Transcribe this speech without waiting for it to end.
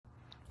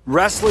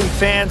Wrestling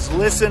fans,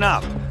 listen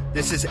up.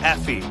 This is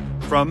Effie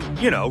from,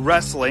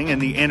 wrestling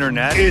and the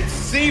internet. It's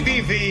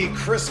CVV,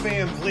 Chris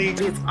Van Vliet.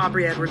 It's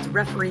Aubrey Edwards,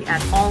 referee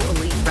at All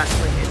Elite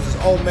Wrestling. This is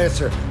Old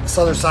Manser, the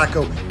Southern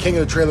Psycho, king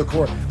of the trailer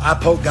court. I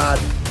poke God.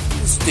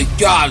 It's the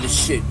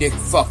godless shit, Nick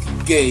fucking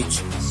Gage.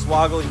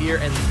 Swoggle here,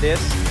 and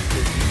this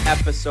is the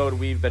episode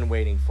we've been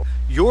waiting for.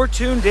 You're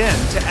tuned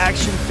in to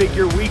Action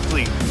Figure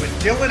Weekly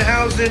with Dylan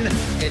Housen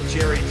and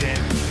Jerry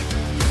Damage.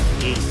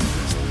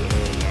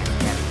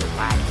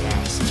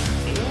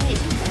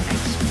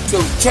 So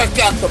check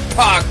out the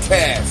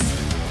podcast,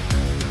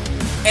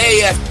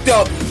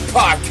 AFW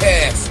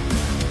Podcast.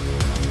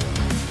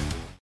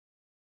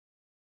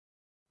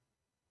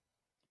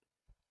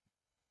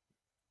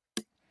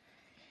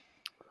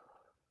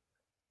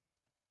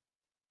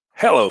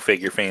 Hello,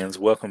 figure fans.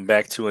 Welcome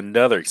back to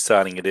another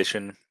exciting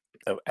edition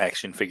of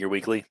Action Figure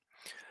Weekly.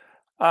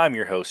 I'm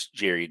your host,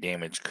 Jerry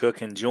Damage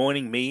Cook, and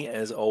joining me,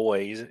 as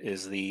always,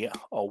 is the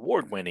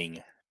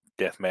award-winning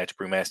Deathmatch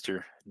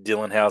Brewmaster,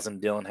 Dylan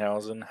Housen. Dylan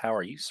Housen, how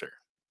are you, sir?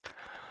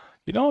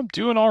 I'm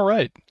doing all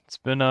right. It's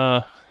been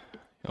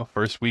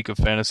first week of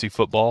fantasy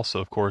football, so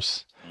of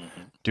course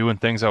doing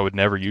things I would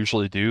never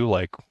usually do,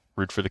 like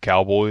root for the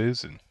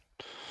Cowboys, and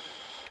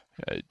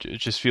it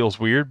just feels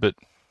weird, but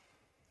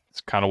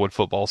it's kind of what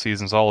football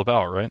season's all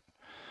about, right?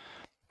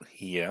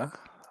 Yeah.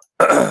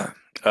 I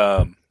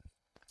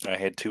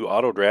had 2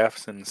 auto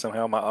drafts, and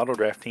somehow my auto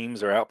draft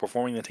teams are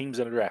outperforming the teams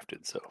that are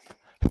drafted. So,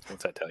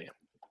 what's that tell you?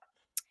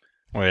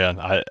 Well,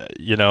 yeah,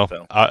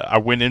 I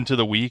went into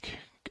the week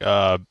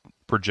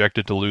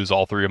projected to lose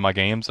all 3 of my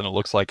games, and it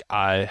looks like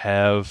I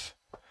have,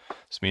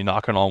 it's me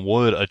knocking on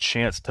wood, a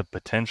chance to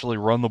potentially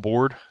run the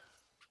board,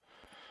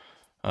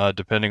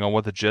 depending on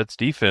what the Jets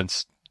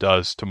defense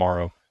does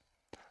tomorrow.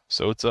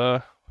 So it's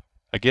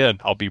again,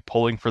 I'll be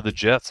pulling for the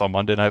Jets on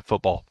Monday Night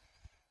Football.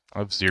 I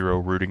have zero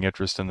rooting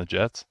interest in the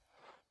Jets,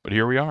 but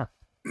here we are.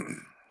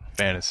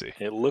 Fantasy.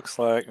 It looks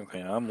like,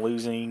 okay, I'm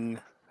losing.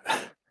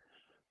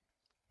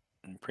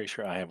 I'm pretty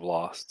sure I have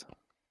lost.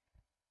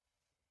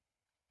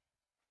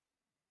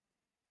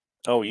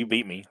 Oh, you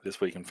beat me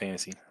this week in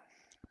fantasy.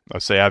 I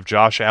say I have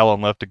Josh Allen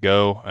left to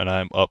go, and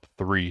I'm up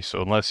 3.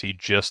 So unless he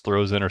just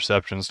throws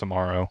interceptions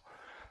tomorrow,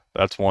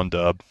 that's 1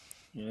 dub.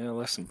 Yeah,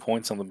 less some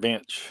points on the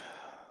bench.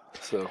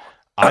 So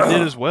I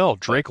did as well.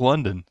 Drake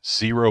London,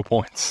 0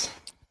 points.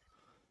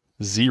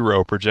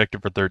 0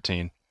 projected for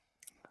 13.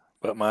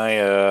 But my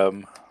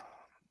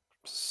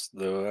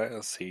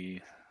let's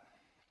see.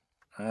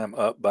 I'm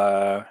up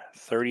by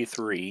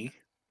 33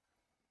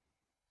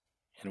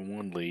 in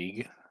 1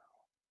 league.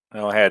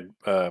 Now I had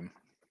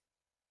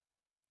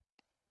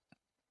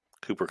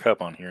Cooper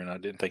Kupp on here, and I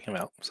didn't take him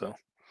out. So,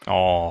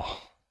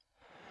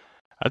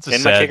 that's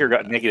and my kicker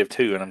got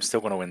 -2, and I'm still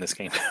going to win this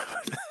game.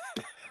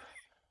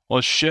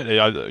 Well, shit.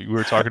 We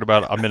were talking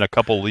about I'm in a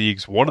couple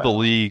leagues. One of the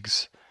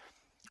leagues,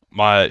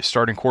 my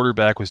starting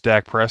quarterback was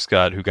Dak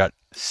Prescott, who got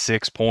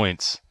 6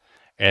 points.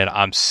 And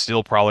I'm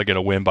still probably going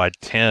to win by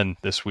 10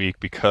 this week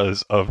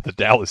because of the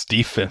Dallas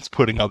defense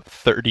putting up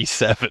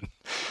 37.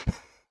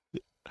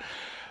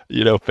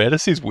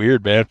 Fantasy's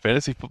weird, man.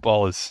 Fantasy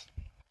football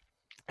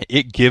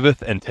it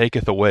giveth and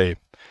taketh away.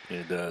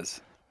 It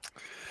does.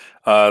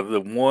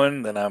 The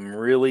one that I'm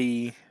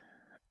really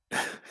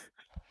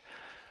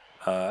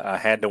I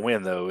had to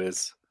win, though,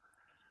 is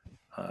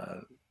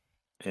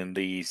in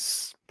the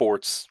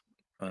sports,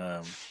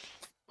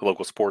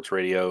 local sports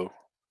radio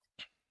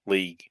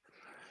league.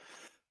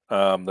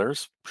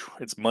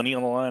 It's money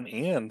on the line,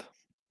 and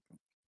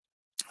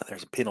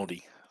there's a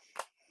penalty.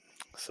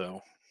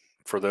 So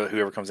for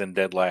whoever comes in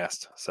dead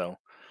last. So,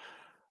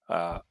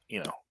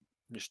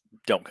 just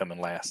don't come in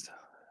last.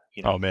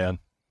 Oh man,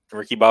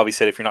 Ricky Bobby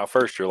said if you're not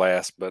first, you're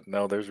last. But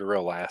no, there's a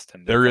real last,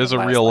 and there is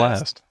a real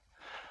last.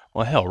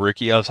 Well, hell,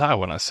 Ricky, I was high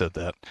when I said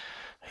that.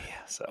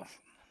 Yeah. So,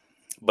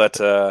 but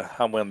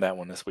I won that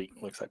one this week.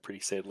 Looks like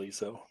pretty sadly.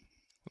 So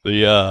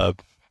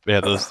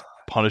those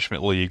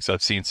punishment leagues,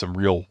 I've seen some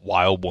real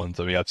wild ones.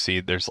 I mean, I've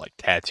seen there's like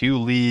tattoo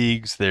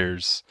leagues. I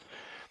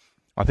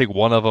think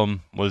one of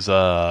them was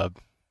I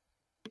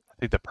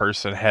think the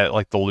person had,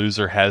 like, the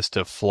loser has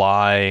to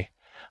fly.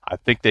 I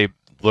think they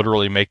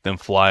literally make them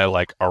fly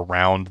like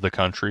around the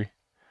country.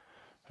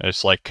 And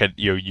it's like,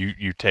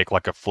 you take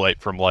like a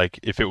flight from, like,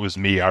 if it was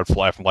me, I'd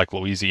fly from like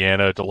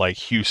Louisiana to like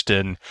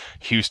Houston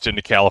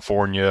to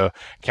California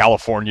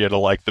to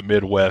like the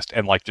Midwest,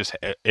 and like just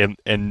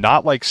and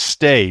not like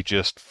stay,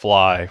 just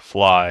fly. It's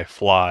like,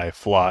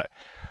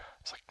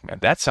 man,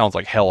 that sounds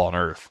like hell on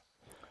earth.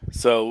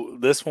 So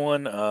this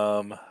one,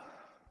 the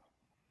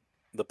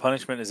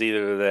punishment is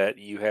either that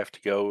you have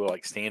to go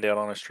like stand out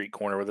on a street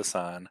corner with a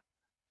sign,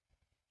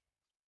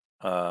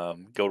 go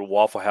to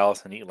Waffle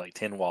House and eat like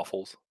 10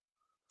 waffles.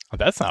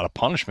 That's not a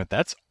punishment.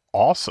 That's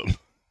awesome.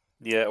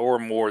 Yeah, or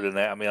more than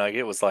that. I mean, like,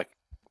 it was like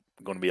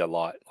going to be a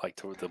lot, like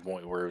to the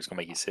point where it was going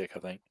to make you sick, I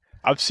think.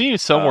 I've seen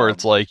it somewhere.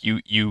 It's like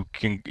you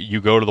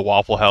go to the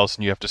Waffle House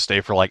and you have to stay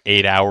for like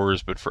 8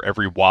 hours, but for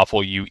every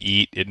waffle you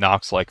eat, it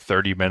knocks like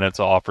 30 minutes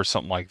off or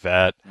something like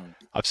that.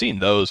 I've seen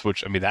those,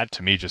 which, I mean, that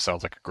to me just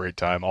sounds like a great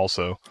time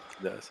also.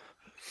 It does.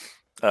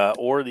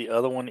 Or the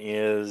other one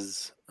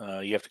is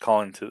you have to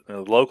call into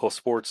the local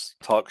sports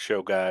talk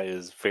show guy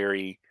is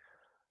very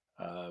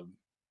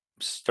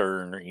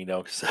stern,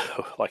 So,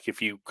 like,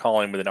 if you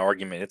call him with an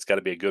argument, it's got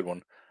to be a good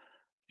one,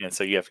 and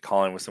so you have to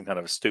call him with some kind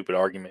of a stupid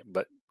argument,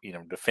 but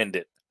defend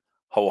it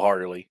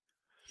wholeheartedly.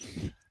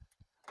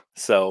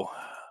 So,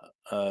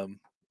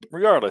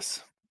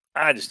 regardless,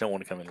 I just don't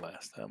want to come in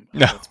last. No,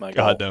 that's my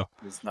goal. God no.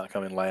 It's not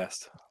coming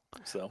last.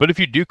 So, But if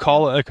you do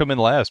come in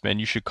last, man,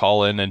 you should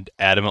call in and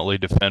adamantly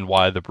defend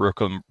why the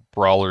Brooklyn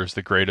Brawler is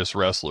the greatest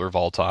wrestler of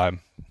all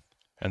time,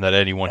 and that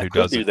anyone who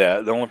doesn't do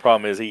that. The only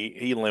problem is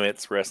he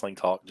limits wrestling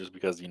talk just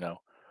because he knows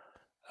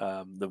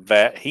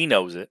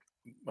it.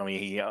 I mean,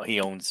 he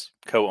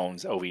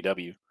co-owns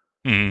OVW,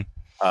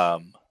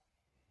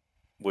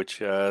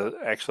 which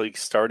actually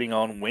starting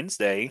on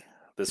Wednesday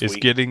this is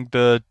week getting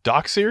the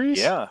doc series.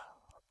 Yeah,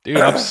 dude,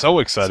 I'm so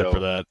excited for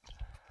that.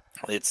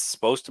 It's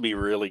supposed to be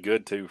really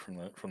good too,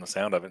 from the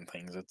sound of it and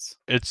things.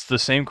 It's the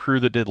same crew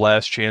that did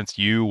Last Chance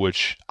U,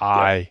 which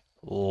I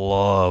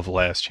love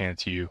Last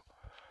Chance U.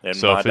 And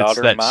so my if it's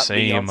daughter that might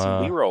same be on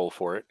some B-roll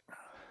for it.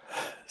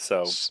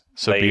 So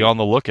be on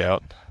the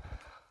lookout.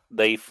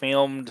 They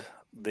filmed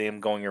them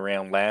going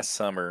around last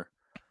summer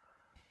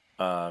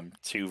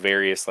to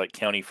various like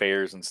county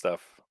fairs and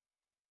stuff,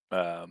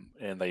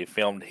 and they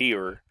filmed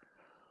here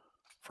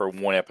for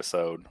one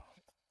episode.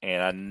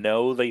 And I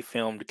know they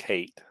filmed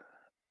Kate.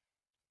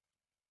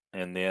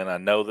 And then I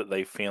know that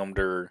they filmed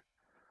her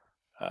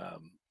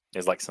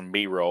as like some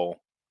B-roll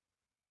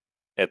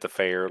at the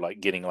fair, like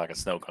getting like a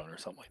snow cone or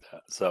something like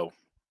that. So,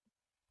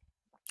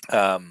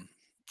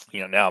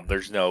 now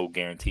there's no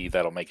guarantee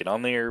that'll make it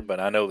on there, but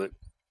I know that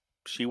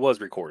she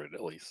was recorded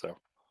at least. So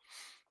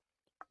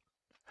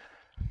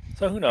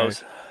who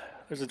knows?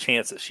 There's a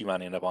chance that she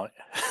might end up on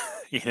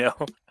it.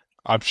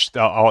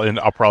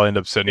 I'll probably end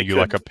up sending you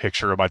like a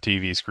picture of my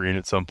TV screen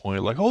at some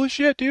point. Like, holy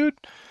shit, dude.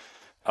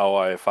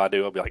 Oh, if I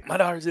do, I'll be like, my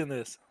daughter's in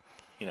this,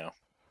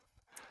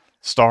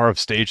 Star of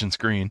stage and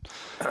screen.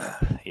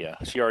 Yeah,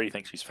 she already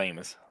thinks she's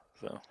famous.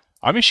 So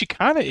I mean, she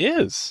kind of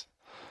is.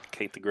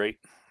 Kate the Great.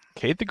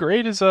 Kate the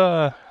Great is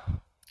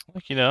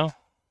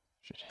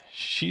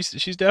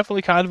she's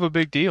definitely kind of a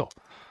big deal.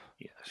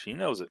 Yeah, she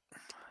knows it.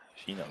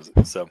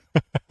 So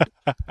but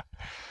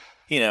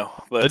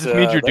that just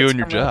means you're doing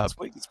your job.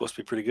 It's supposed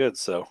to be pretty good.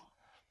 So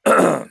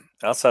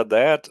outside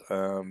that,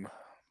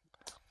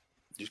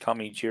 just call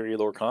me Jerry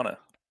Lorcana.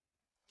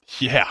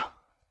 Yeah.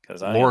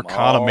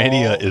 Lorcana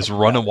Mania is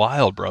running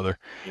wild, brother.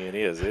 It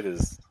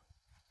is.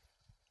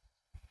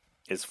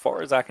 As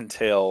far as I can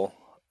tell,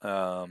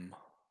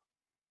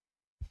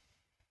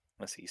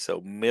 let's see.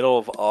 So middle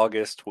of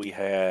August, we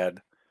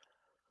had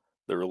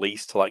the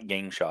release to like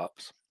game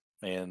shops.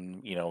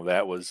 And,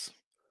 that was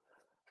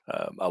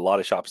a lot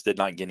of shops did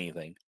not get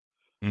anything.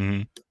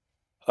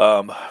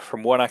 Mm-hmm.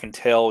 From what I can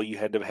tell, you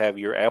had to have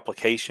your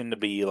application to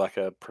be like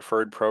a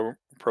preferred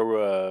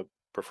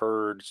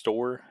preferred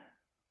store.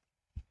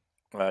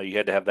 You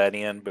had to have that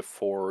in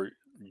before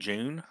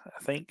June,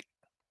 I think,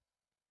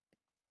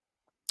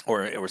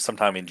 or it was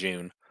sometime in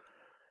June.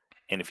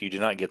 And if you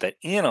did not get that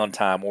in on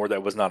time, or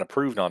that was not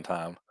approved on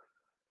time,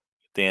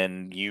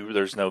 then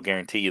there's no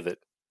guarantee that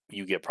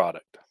you get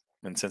product.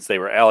 And since they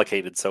were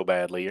allocated so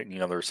badly,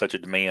 there was such a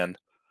demand,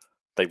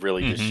 they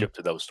really just shipped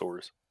to those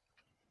stores.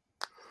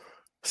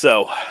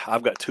 So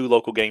I've got 2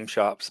 local game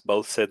shops.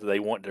 Both said that they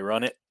want to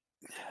run it.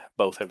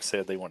 Both have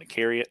said they want to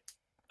carry it.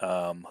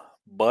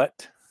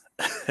 But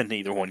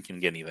neither one can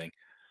get anything.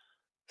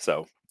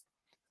 So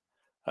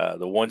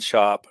the one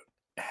shop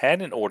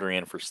had an order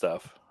in for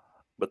stuff,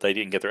 but they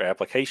didn't get their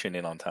application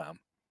in on time.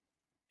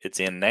 It's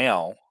in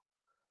now,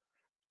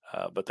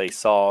 but they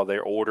saw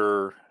their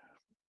order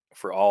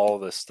for all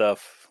the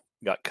stuff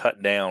got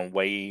cut down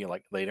way,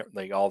 like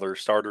they all their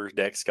starters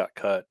decks got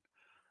cut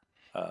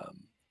to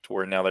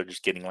where now they're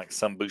just getting like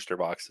some booster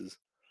boxes.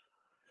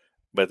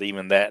 But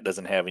even that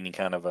doesn't have any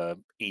kind of a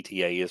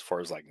ETA as far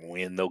as like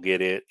when they'll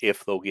get it,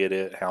 if they'll get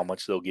it, how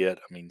much they'll get.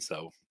 I mean,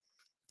 so,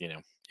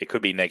 it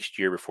could be next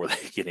year before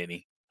they get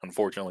any,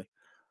 unfortunately.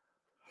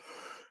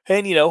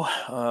 And,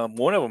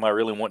 one of them I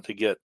really want to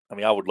get. I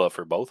mean, I would love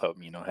for both of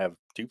them, have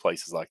 2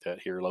 places like that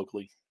here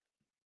locally.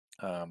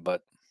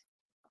 But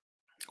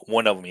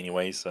one of them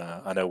anyways,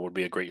 I know would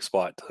be a great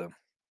spot to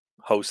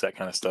host that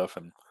kind of stuff.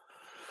 And,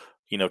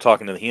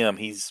 talking to him,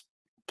 he's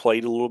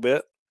played a little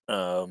bit.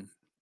 And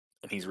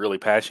he's really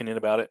passionate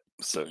about it.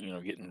 So,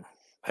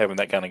 having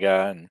that kind of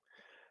guy, and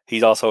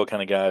he's also a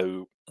kind of guy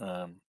who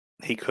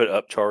he could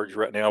upcharge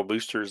right now.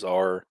 Boosters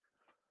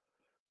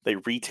they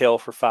retail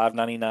for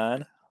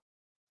 $5.99.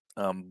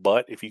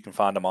 But if you can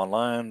find them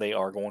online, they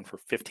are going for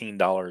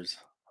 $15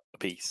 a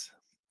piece.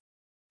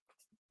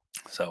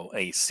 So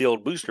a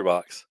sealed booster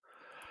box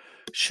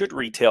should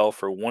retail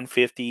for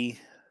 $150,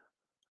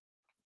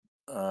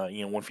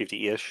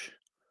 $150-ish.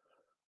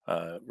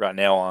 Right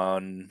now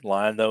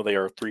online though, they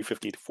are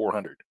 $350 to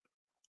 $400.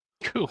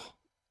 Cool.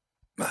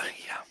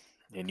 Yeah,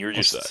 and you're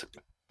just.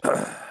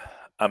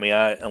 I mean,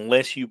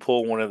 unless you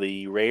pull one of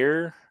the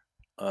rare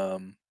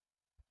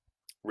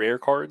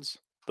cards,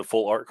 the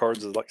full art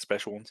cards is like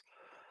special ones.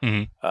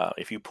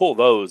 If you pull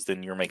those,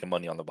 then you're making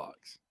money on the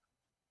box.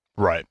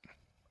 Right.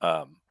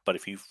 But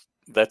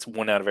that's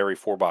 1 out of every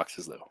 4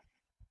 boxes, though,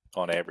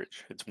 on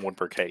average. It's 1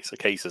 per case. A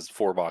case is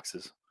 4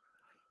 boxes.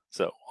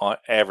 So on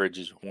average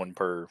is 1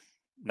 per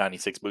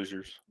 96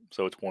 boosters.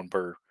 So it's 1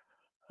 per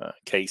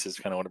case is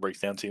kind of what it breaks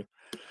down to.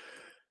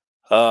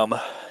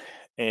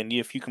 And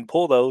if you can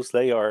pull those,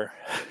 they are.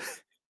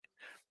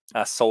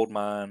 I sold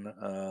mine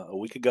a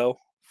week ago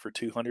for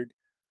 $200.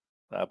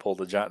 I pulled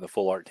the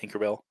full art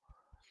Tinkerbell.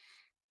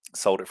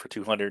 Sold it for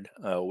 $200.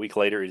 A week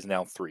later, it is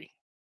now $3.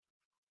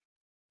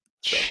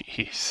 So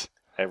Jeez.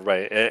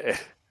 everybody,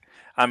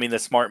 I mean, the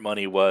smart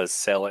money was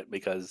sell it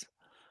because,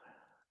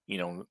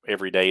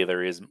 every day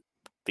there is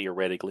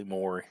theoretically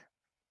more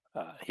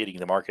hitting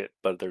the market,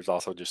 but there's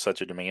also just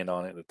such a demand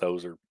on it that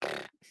those are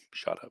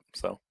shot up.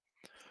 So,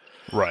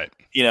 right.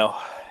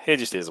 It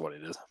just is what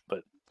it is.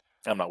 But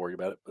I'm not worried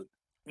about it. But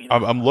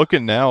I'm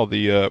looking now.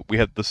 We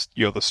had this,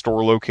 the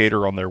store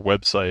locator on their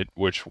website,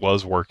 which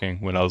was working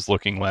when I was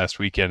looking last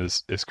weekend,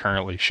 is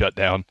currently shut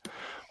down,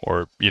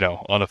 or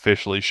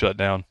unofficially shut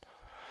down.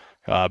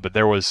 But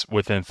there was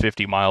within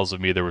 50 miles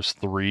of me, there was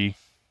 3.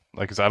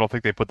 Because I don't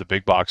think they put the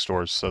big box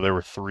stores, so there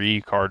were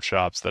 3 card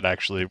shops that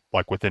actually,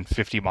 within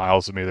 50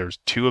 miles of me. There's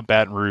 2 in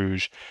Baton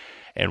Rouge,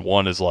 and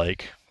 1 is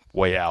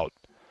way out.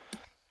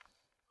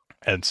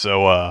 And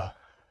so, I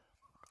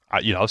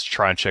was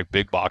trying to check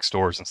big box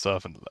stores and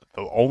stuff, and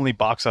the only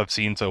box I've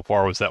seen so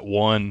far was that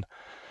one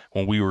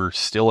when we were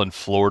still in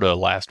Florida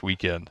last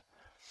weekend,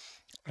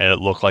 and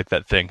it looked like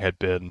that thing had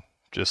been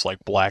just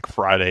Black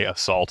Friday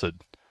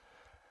assaulted.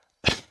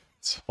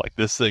 It's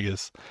this thing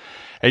is,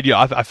 and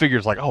I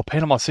figured it's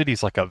Panama City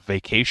is a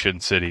vacation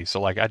city,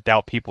 so I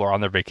doubt people are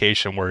on their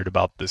vacation worried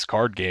about this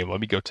card game.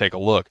 Let me go take a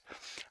look.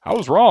 I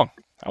was wrong.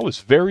 I was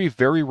very,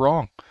 very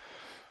wrong.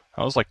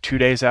 I was 2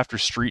 days after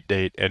Street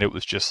Date, and it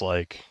was just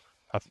there's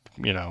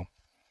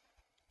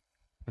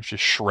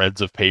just shreds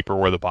of paper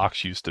where the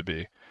box used to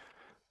be.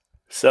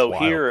 So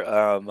here,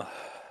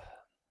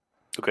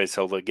 okay,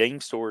 so the game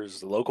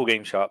stores, the local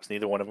game shops,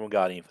 neither one of them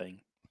got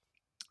anything.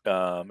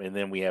 And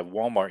then we have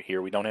Walmart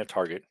here. We don't have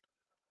Target,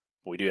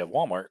 but we do have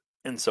Walmart.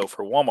 And so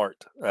for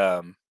Walmart,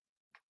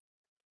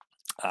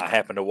 I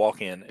happened to walk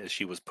in as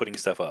she was putting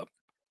stuff up,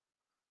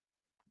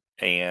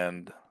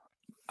 and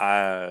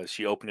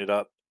she opened it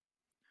up.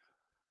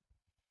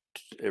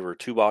 There were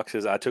 2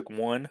 boxes. I took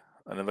one.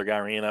 Another guy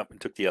ran up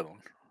and took the other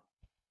one.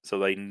 So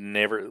they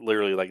never,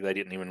 literally, they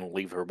didn't even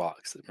leave her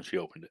box when she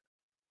opened it.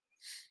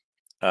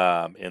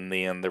 And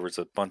then there was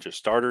a bunch of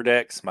starter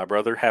decks. My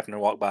brother happened to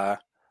walk by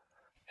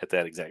at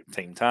that exact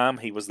same time.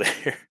 He was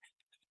there.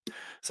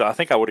 So I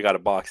think I would have got a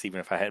box even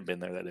if I hadn't been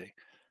there that day.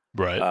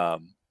 Right.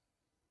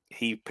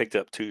 He picked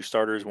up 2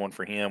 starters, one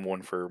for him,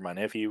 one for my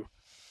nephew.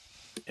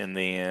 And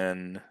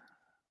then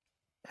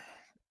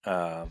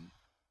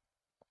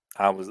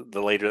I was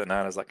later that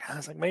night. I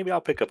was like, maybe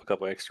I'll pick up a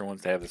couple extra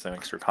ones to have some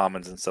extra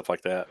commons and stuff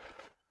like that.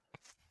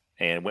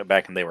 And went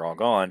back and they were all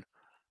gone.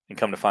 And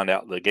come to find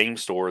out, the game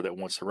store that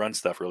wants to run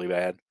stuff really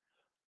bad,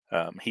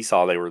 he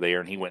saw they were there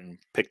and he went and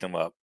picked them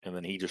up, and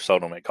then he just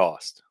sold them at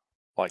cost,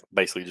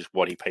 basically just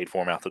what he paid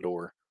for them out the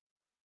door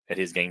at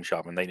his game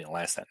shop, and they didn't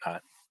last that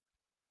night.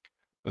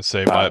 Let's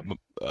say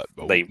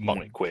they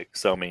went quick.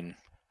 So I mean,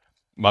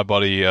 my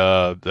buddy,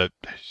 this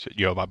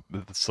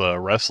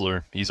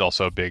wrestler, he's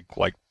also a big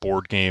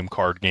board game,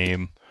 card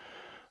game.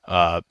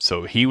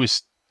 So he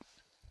was,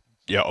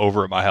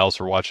 over at my house.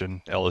 We're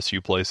watching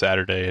LSU play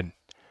Saturday, and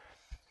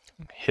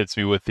hits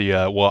me with the,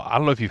 well, I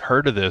don't know if you've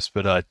heard of this,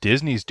 but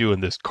Disney's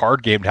doing this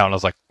card game now. And I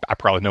was like, I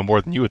probably know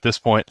more than you at this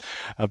point.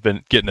 I've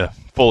been getting a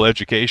full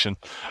education.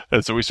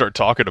 And so we started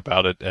talking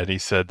about it, and he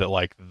said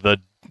that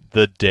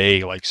the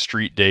day,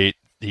 Street Date,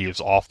 he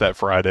was off that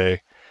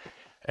Friday,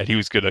 and he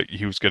was gonna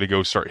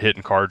go start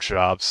hitting card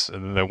shops,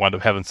 and then they wound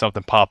up having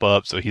something pop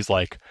up. So he's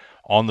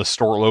on the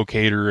store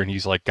locator, and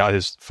he's got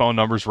his phone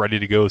numbers ready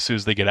to go as soon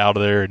as they get out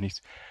of there, and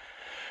he's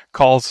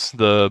calls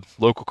the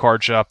local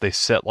card shop. They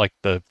set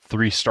the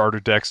 3 starter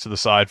decks to the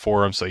side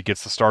for him, so he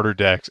gets the starter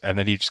decks, and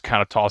then he just kind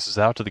of tosses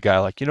out to the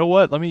guy you know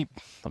what? Let me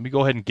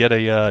go ahead and get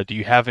a. Do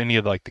you have any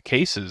of the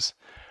cases?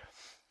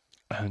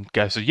 And the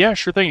guy says, yeah,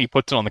 sure thing. He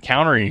puts it on the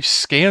counter and he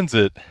scans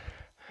it,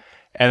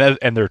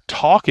 and they're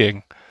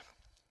talking.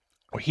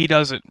 He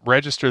doesn't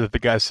register that the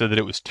guy said that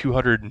it was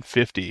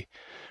 $250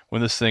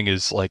 when this thing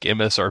is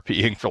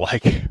MSRPing for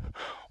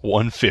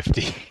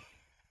 $150.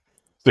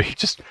 So he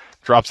just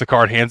drops the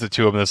card, hands it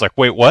to him, and it's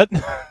wait, what?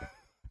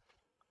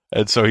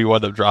 And so he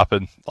wound up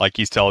dropping,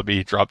 he's telling me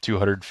he dropped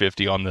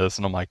 $250 on this,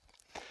 and I'm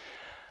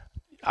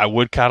I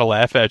would kind of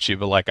laugh at you,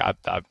 but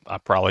I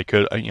probably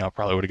could, I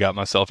probably would have got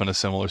myself in a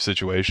similar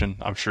situation.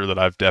 I'm sure that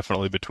I've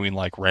definitely, between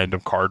random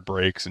card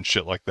breaks and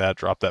shit like that,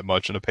 dropped that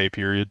much in a pay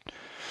period.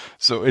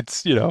 So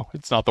it's,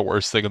 it's not the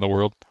worst thing in the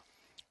world.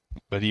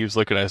 But he was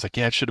looking at it,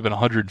 yeah, it should have been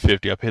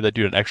 $150. I paid that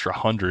dude an extra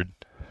 $100.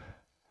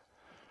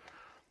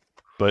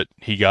 But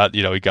he got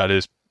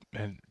his,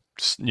 and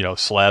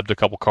slabbed a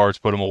couple cards,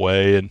 put them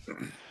away, and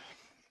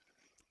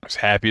was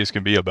happy as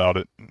can be about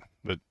it.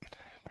 But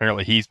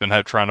apparently he's been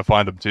trying to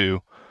find them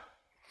too.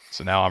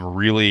 So now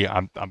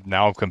I'm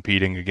now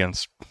competing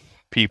against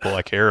people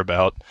I care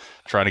about,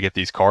 trying to get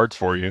these cards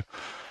for you.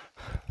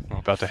 I'm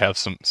about to have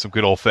some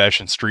good old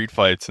fashioned street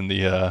fights in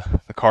the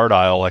card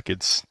aisle like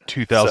it's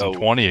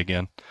 2020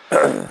 again.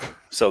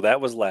 So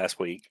that was last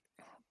week.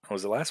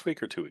 Was it last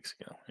week or 2 weeks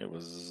ago? It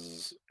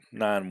was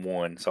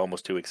 9/1, so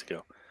almost 2 weeks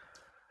ago.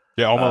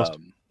 Yeah, almost.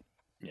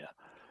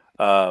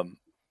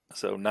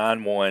 So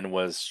 9/1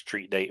 was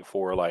street date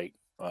for like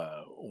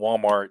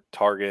Walmart,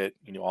 Target,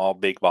 all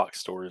big box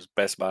stores,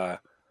 Best Buy,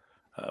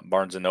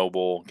 Barnes and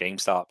Noble,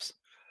 GameStops.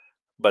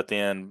 But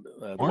then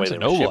the Barnes way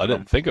and they were Noble, I shipping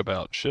didn't think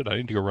about. Shit, I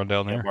need to go run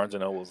down there. Yeah, Barnes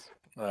and Noble's.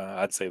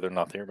 I'd say they're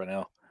not there by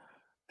now.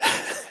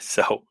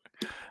 So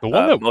the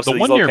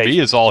one near me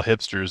is all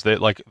hipsters. They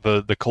like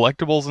the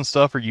collectibles and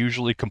stuff are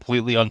usually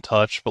completely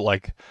untouched, but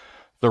like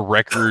the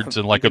records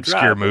and like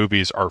obscure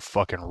movies are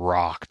fucking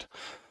rocked.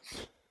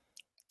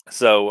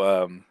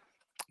 So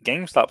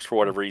GameStops, for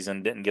whatever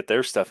reason, didn't get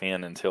their stuff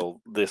in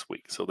until this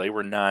week. So they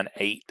were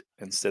 9/8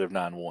 instead of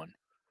 9/1.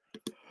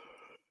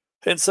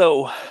 And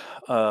so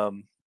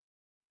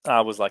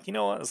I was like, you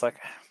know what? It's like,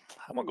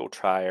 I'm going to go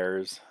try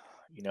ours.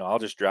 I'll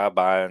just drive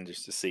by and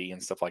just to see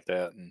and stuff like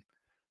that. And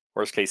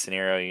worst case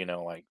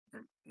scenario, like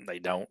they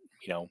don't,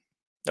 oh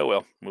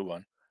well, move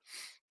on.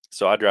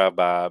 So I drive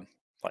by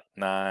like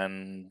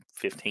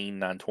 9:15,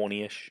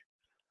 9:20-ish.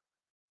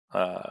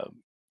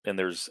 And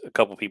there's a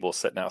couple people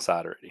sitting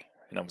outside already.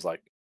 And I was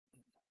like,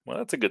 well,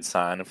 that's a good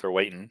sign if they're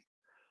waiting.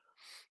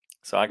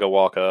 So I go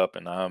walk up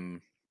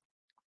and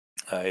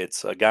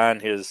it's a guy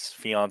and his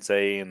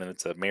fiance, and then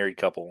it's a married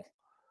couple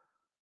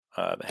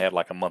that had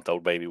like a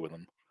month-old baby with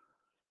them.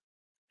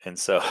 And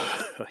so,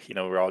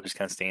 we're all just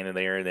kind of standing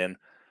there. And then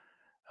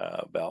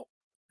about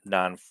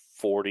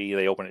 9:40,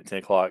 they open at 10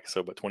 o'clock.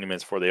 So about 20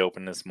 minutes before they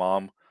open, this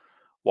mom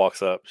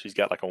walks up. She's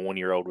got like a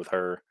 1-year-old with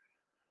her.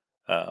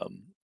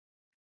 And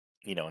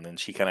then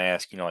she kind of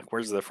asked, like,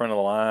 where's the front of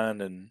the line?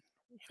 And,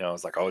 I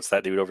was like, oh, it's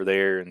that dude over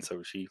there. And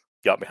so she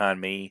got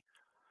behind me.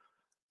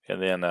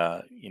 And then,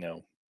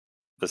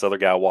 this other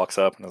guy walks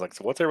up and I was like,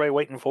 so what's everybody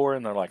waiting for?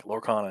 And they're like,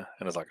 Lorcana. And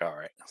I was like, all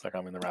right. It's like,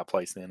 I'm in the right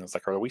place then. It's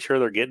like, are we sure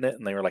they're getting it?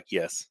 And they were like,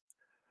 yes.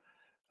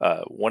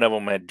 One of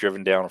them had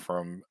driven down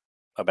from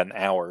about an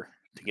hour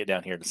to get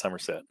down here to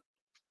Somerset.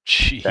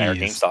 Jeez. To our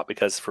GameStop,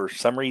 because for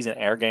some reason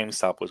our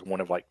GameStop was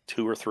one of like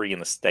 2 or 3 in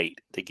the state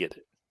to get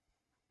it.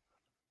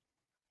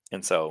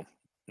 And so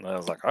I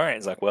was like, all right.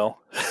 It's like,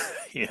 well,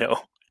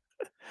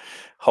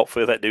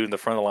 hopefully that dude in the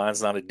front of the line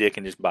is not a dick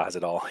and just buys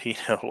it all.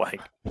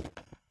 Like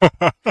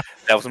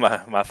that was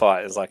my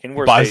thought. Is like, in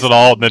worst buys case, it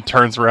all and then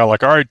turns around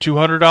like, all right,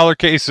 $200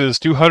 cases,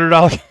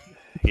 $200.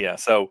 Yeah.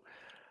 So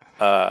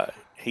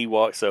he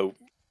walked. So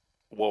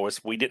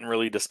we didn't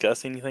really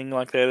discuss anything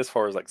like that as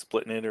far as like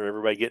splitting it or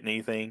everybody getting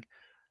anything.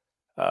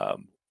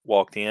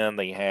 Walked in,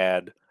 they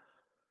had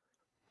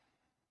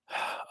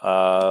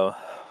how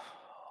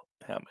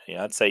many?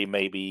 I'd say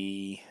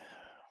maybe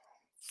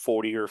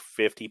 40 or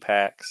 50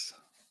 packs.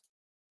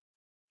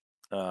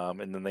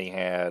 And then they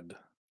had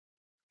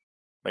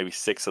maybe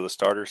 6 of the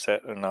starter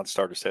set, or not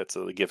starter sets,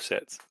 of the gift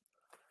sets.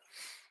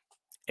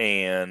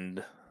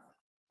 And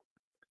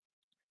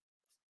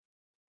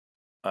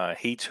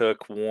he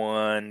took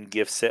one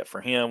gift set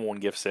for him, one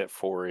gift set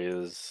for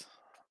his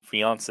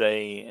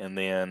fiance, and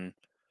then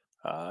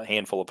a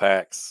handful of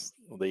packs.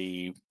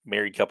 The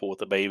married couple with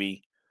the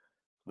baby,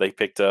 they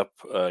picked up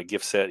a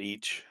gift set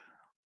each.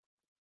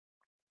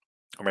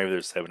 Or maybe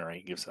there's 7 or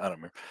 8 gifts. I don't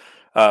remember.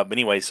 But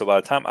anyway, so by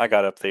the time I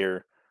got up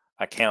there,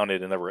 I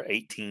counted and there were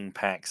 18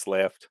 packs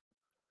left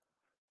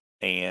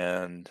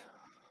and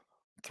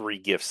 3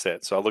 gift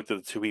sets. So I looked at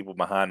the 2 people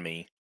behind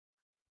me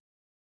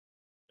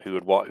who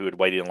had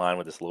waited in line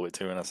with us a little bit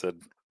too, and I said,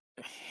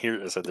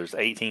 there's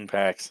 18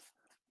 packs,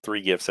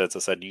 3 gift sets. I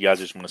said, you guys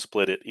just want to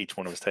split it. Each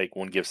one of us take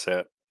 1 gift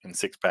set and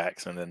 6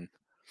 packs, and then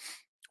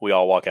we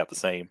all walk out the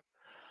same. And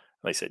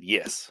they said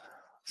yes.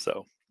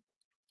 So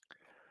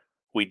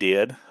we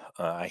did.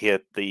 I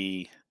hit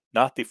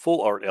not the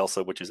full art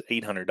Elsa, which is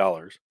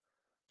 $800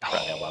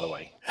 right now, by the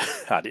way.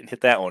 I didn't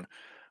hit that one,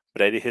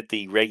 but I did hit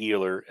the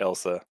regular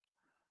Elsa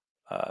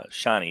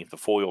shiny, the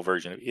foil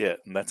version of it,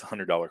 and that's a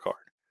 $100 card.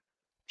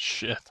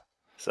 Shit.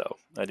 So,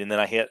 and then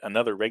I hit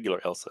another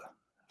regular Elsa,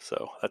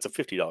 so that's a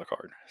 $50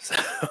 card.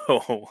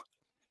 So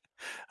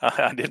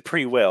I did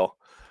pretty well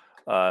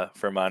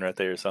for mine right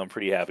there, so I'm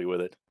pretty happy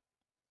with it.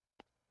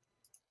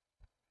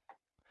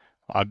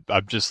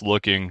 I'm just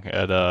looking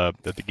at the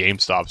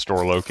GameStop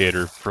store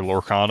locator for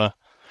Lorcana.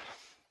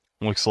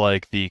 Looks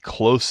like the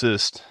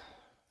closest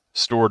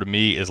store to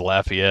me is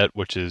Lafayette,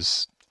 which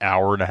is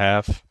hour and a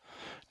half.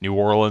 New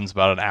Orleans,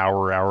 about an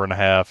hour and a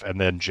half, and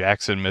then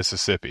Jackson,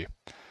 Mississippi,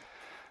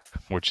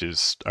 which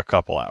is a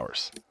couple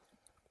hours.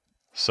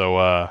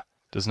 So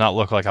does not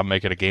look like I'm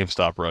making a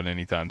GameStop run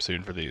anytime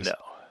soon for these. No.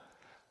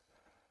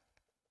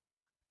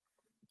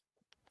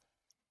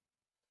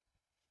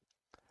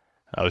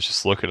 I was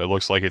just looking. It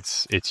looks like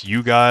it's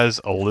you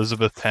guys,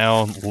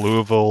 Elizabethtown,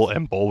 Louisville,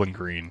 and Bowling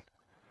Green.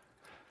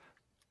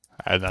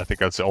 And I think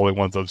that's the only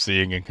ones I'm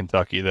seeing in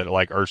Kentucky that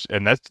like are,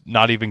 and that's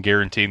not even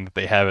guaranteeing that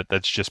they have it.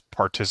 That's just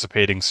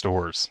participating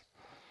stores.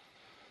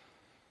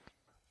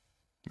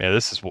 Yeah,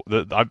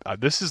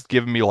 this is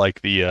giving me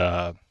like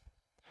the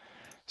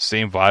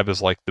same vibe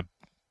as like the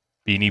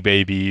Beanie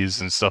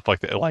Babies and stuff like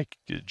that, like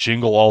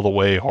Jingle All the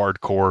Way,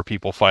 hardcore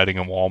people fighting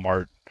in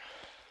Walmart.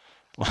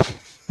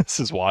 This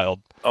is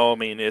wild. Oh, I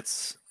mean,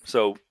 it's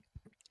so.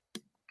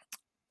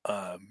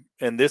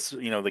 And this, the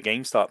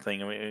GameStop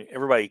thing. I mean,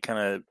 everybody kind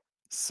of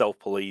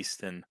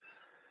self-policed, and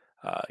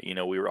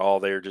we were all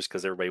there just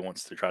because everybody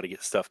wants to try to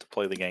get stuff to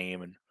play the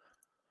game, and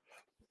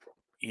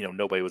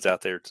nobody was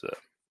out there to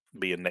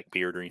be a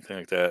neckbeard or anything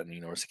like that,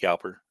 and a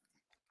scalper.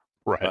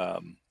 Right.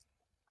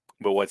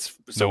 But what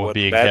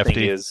being the bad hefty.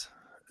 thing is,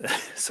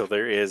 so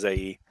there is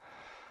a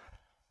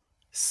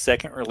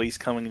second release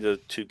coming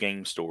to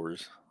game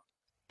stores,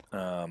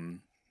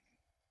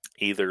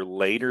 either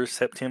later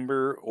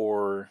September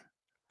or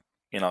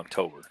in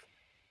October,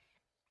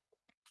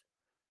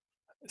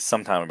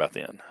 sometime about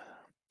then.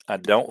 I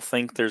don't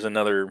think there's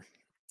another.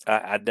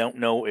 I don't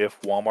know if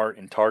Walmart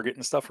and Target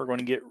and stuff are going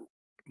to get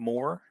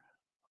more.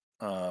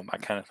 I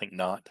kind of think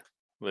not,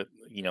 but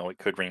it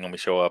could randomly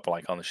show up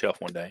like on the shelf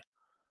one day.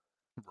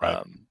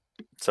 Right.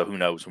 So who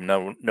knows?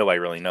 Nobody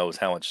really knows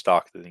how much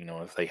stock that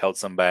if they held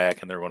some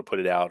back and they're going to put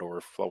it out, or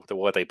if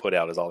what they put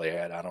out is all they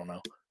had. I don't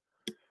know.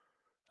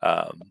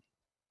 I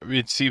mean,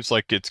 it seems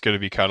like it's going to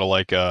be kind of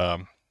like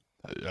the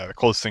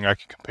closest thing I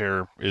can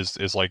compare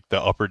is like the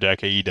Upper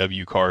Deck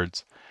AEW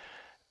cards.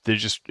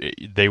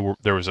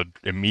 There was an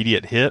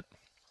immediate hit,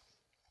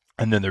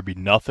 and then there'd be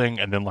nothing,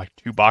 and then like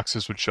 2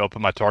 boxes would show up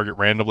in my Target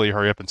randomly.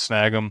 Hurry up and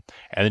snag them,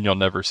 and then you'll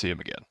never see them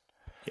again.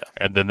 Yeah.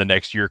 And then the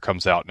next year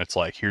comes out, and it's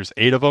like, here's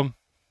 8 of them,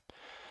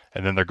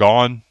 and then they're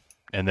gone.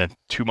 And then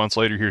 2 months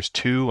later, here's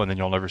 2, and then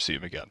you'll never see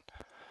them again.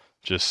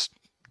 Just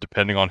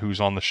depending on who's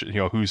on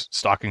the who's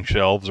stocking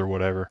shelves or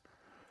whatever.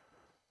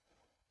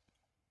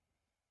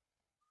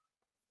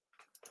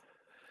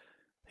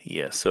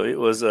 Yeah. So it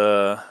was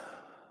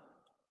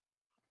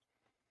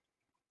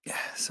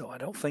So I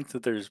don't think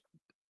that there's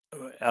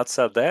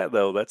outside that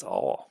though. That's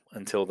all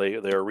until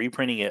they're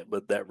reprinting it,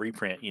 but that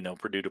reprint,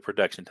 due to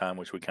production time,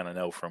 which we kind of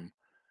know from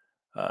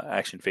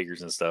action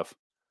figures and stuff,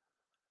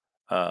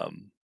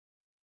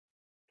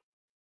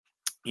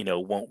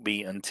 won't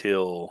be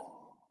until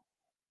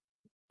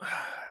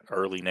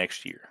early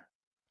next year.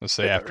 Let's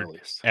say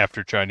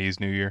after Chinese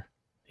New Year.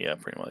 Yeah,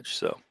 pretty much.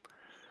 So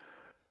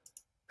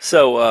it's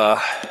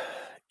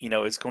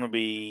going to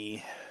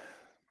be,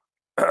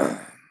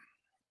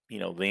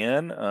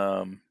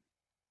 then.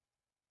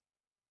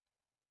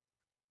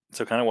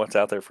 So kind of what's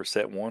out there for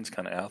set 1's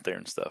kind of out there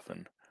and stuff,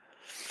 and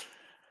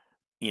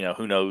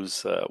who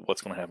knows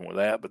what's going to happen with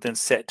that. But then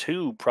set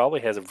 2 probably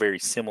has a very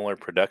similar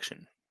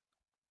production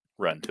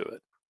run to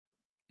it.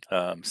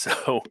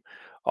 So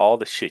all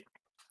the shit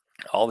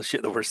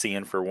that we're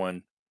seeing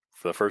for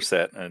the first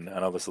set, and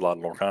I know this is a lot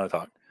of Lorcana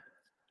talk,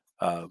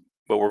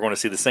 but we're going to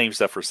see the same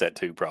stuff for set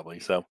 2 probably.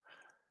 So,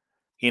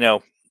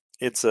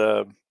 it's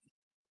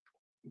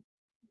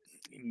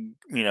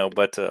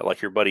but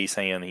like your buddy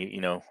saying,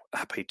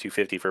 I paid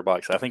 $250 for a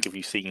box. I think if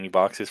you see any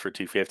boxes for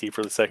 $250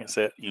 for the second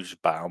set, you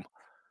just buy them.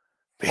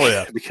 Oh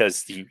yeah,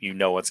 because you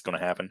know what's going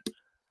to happen.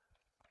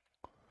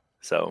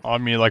 So I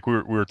mean, like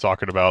we were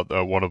talking about,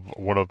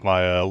 one of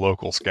my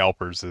local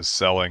scalpers is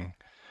selling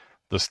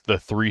the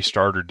 3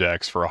 starter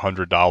decks for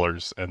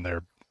 $100, and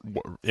their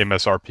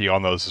MSRP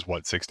on those is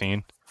what,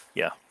 16?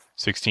 Yeah,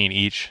 16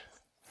 each.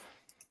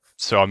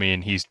 So I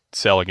mean, he's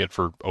selling it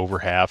for over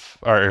half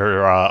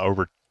or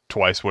over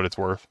twice what it's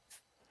worth.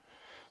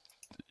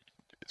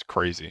 It's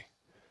crazy.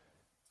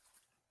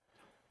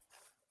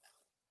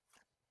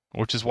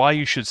 Which is why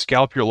you should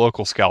scalp your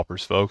local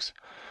scalpers, folks.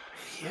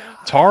 Yeah.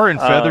 Tar and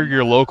feather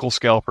your local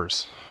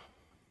scalpers.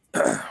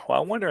 Well, I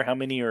wonder how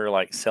many are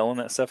like selling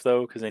that stuff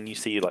though, because then you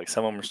see like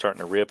some of them are starting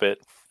to rip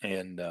it,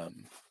 and I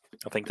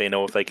think they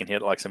know if they can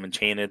hit like some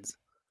enchanteds.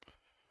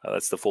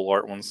 That's the full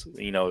art ones.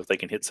 If they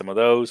can hit some of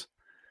those,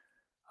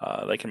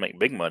 they can make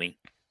big money.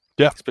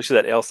 Yeah, especially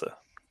that Elsa.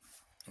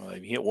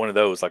 If you hit one of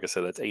those, like I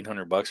said, that's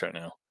 $800 right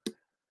now.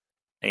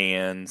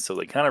 And so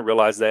they kind of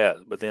realize that,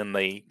 but then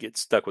they get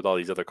stuck with all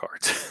these other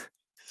cards.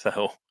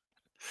 So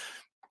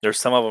there's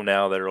some of them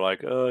now that are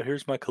like, oh,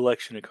 here's my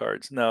collection of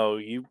cards. No,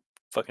 you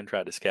fucking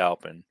tried to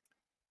scalp and,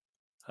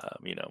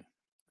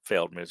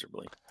 failed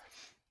miserably.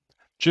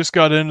 Just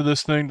got into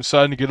this thing,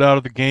 deciding to get out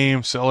of the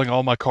game, selling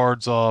all my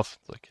cards off.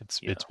 Like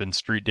it's been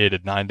street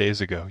dated 9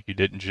 days ago. You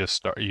didn't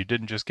just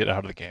get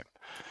out of the game.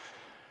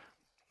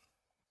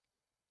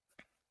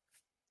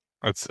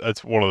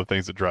 That's one of the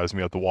things that drives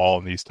me up the wall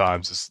in these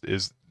times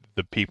is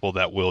the people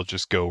that will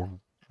just go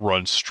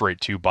run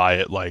straight to buy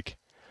it, like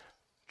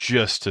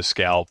just to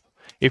scalp.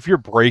 If you're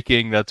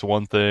breaking, that's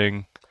one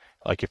thing.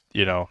 Like if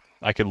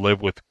I could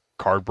live with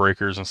card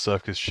breakers and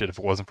stuff, because shit, if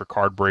it wasn't for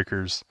card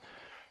breakers,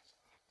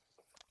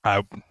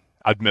 I'd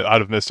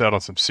have missed out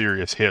on some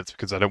serious hits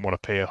because I didn't want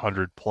to pay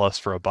 $100+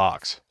 for a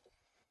box.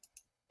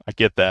 I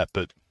get that,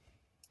 but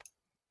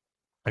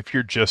if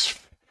you're just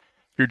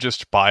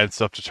buying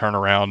stuff to turn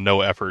around,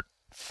 no effort,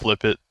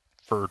 flip it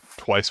for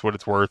twice what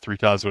it's worth, 3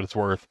 times what it's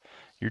worth,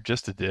 you're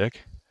just a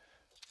dick.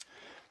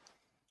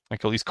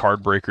 Like, at least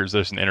card breakers,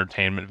 there's an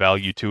entertainment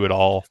value to it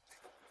all.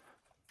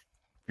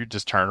 You're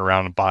just turning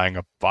around and buying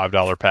a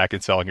 $5 pack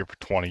and selling it for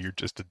 $20. You're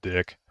just a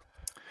dick.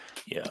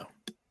 Yeah.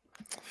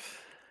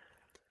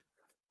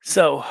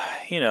 So,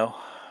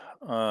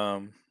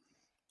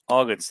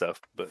 all good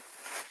stuff, but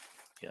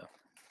yeah.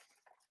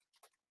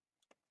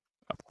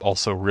 I'm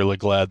also really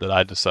glad that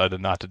I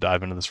decided not to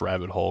dive into this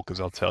rabbit hole, because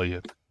I'll tell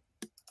you,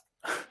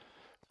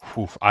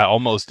 I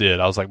almost did.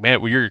 I was like,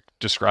 man, when you're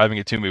describing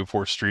it to me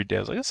before Street Day, I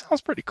was like, this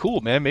sounds pretty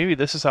cool, man. Maybe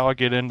this is how I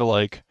get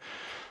into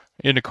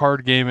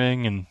card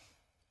gaming, and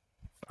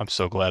I'm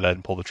so glad I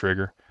didn't pull the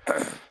trigger.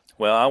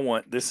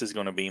 Well, this is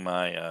going to be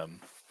my,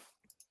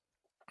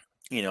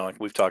 like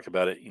we've talked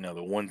about it,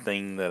 the one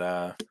thing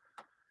that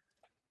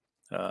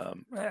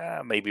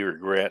I maybe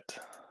regret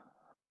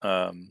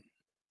from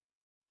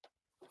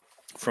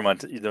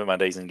my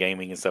days in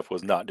gaming and stuff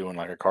was not doing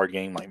like a card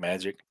game like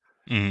Magic.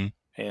 Mm-hmm.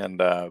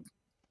 And,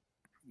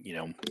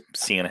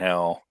 seeing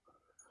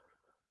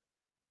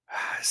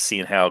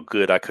how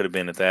good I could have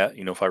been at that,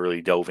 if I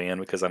really dove in,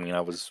 because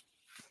I was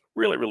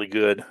really, really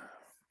good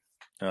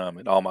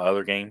at all my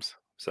other games.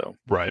 So,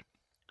 right.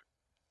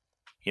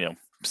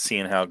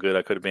 Seeing how good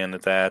I could have been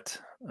at that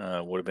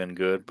would have been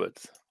good, but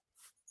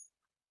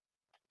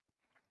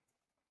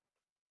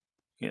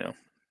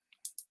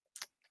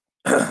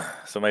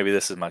so maybe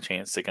this is my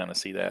chance to kind of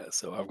see that.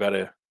 So I've got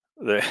to.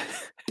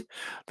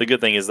 The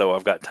good thing is, though,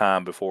 I've got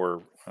time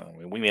before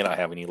we may not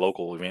have any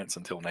local events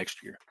until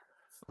next year.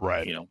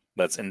 Right.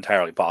 That's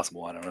entirely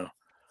possible. I don't know.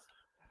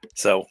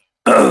 So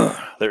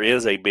there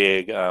is a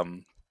big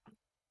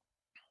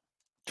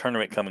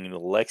tournament coming into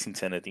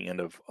Lexington at the end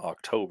of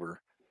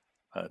October.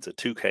 It's a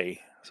 2K,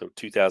 so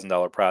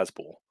 $2,000 prize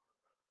pool.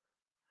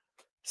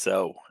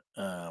 So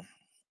I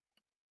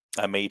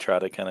may try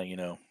to kind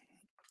of,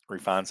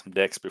 refine some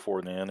decks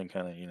before then and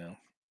kind of,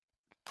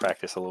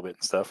 practice a little bit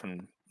and stuff,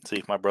 and see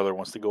if my brother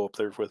wants to go up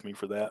there with me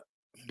for that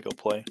and go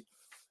play.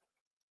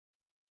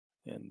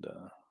 And,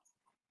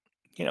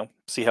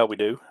 see how we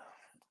do.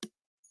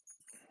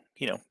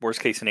 Worst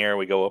case scenario,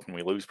 we go up and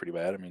we lose pretty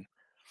bad.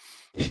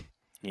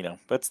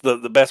 That's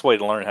the best way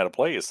to learn how to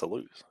play is to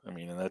lose.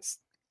 And that's,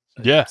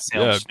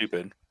 sounds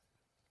stupid.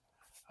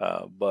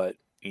 But,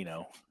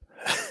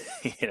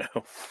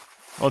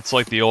 Well, it's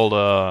like the old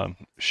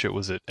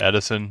was it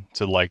Edison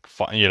to I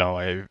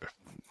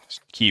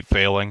keep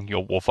failing.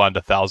 We'll find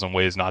 1,000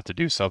 ways not to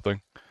do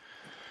something.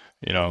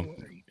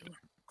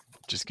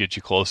 Just get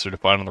you closer to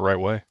finding the right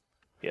way.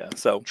 Yeah.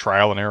 So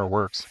trial and error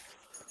works.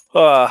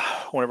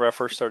 Whenever I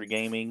first started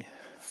gaming,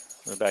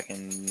 back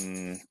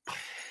in,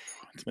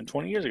 it's been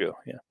 20 years ago.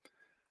 Yeah.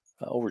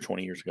 Over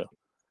 20 years ago.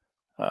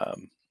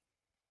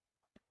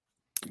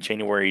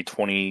 January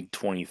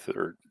 2020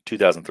 or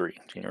 2003.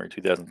 January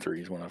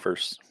 2003 is when I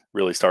first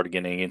really started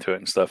getting into it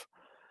and stuff.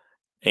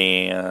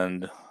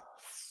 And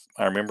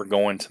I remember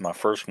going to my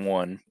first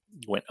one,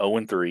 went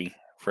 0-3,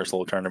 first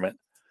little tournament.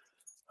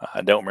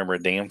 I don't remember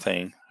a damn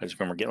thing. I just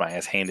remember getting my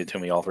ass handed to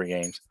me all 3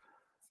 games.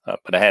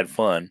 But I had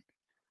fun.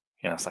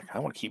 And I was like, I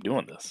want to keep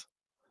doing this.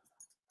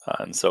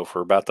 And so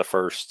for about the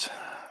first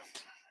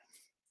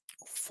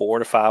 4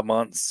 to 5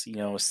 months,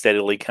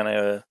 steadily kind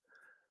of,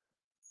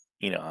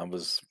 I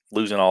was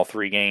losing all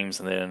 3 games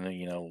and then,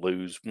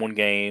 lose 1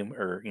 game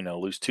or,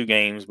 lose 2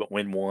 games, but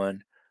win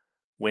 1,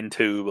 win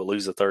 2, but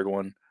lose the 3rd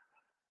one,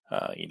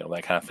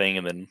 that kind of thing.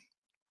 And then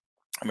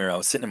I remember I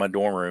was sitting in my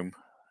dorm room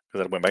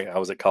because I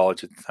was at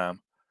college at the time,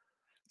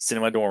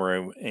 sitting in my dorm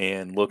room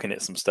and looking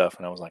at some stuff.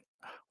 And I was like,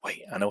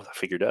 wait, I know what the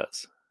figure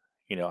does.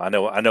 I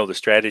know the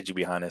strategy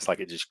behind this, like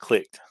it just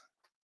clicked.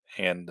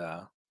 And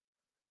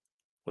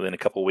within a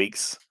couple of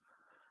weeks,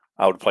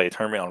 I would play a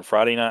tournament on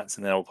Friday nights,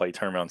 and then I would play a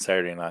tournament on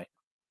Saturday night.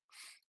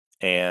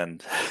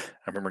 And I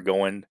remember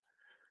going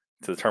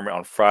to the tournament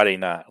on Friday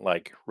night,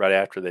 like right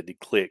after that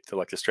clicked,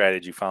 like the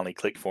strategy finally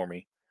clicked for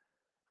me.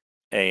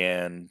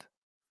 And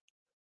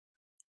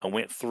I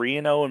went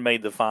 3-0 and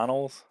made the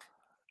finals.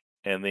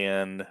 And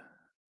then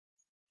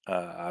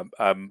I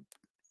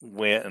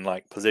went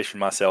and positioned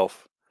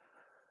myself.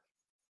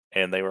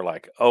 And they were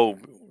like, oh,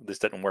 this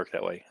doesn't work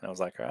that way. And I was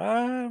like,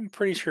 I'm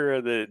pretty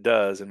sure that it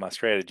does, and my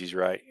strategy's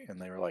right.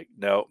 And they were like,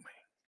 nope.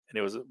 And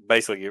it was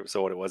basically,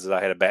 so what it was is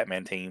I had a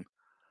Batman team,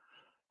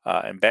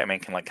 and Batman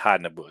can hide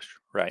in a bush,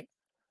 right?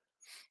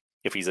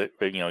 If he's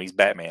he's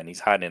Batman, he's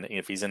hiding.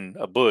 If he's in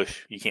a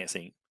bush, you can't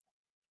see him.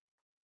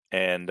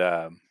 And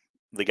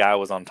the guy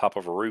was on top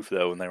of a roof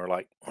though, and they were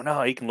like, oh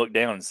no, he can look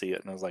down and see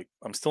it. And I was like,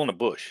 I'm still in a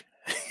bush,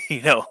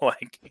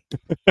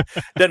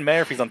 doesn't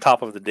matter if he's on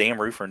top of the damn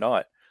roof or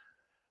not.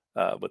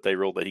 But they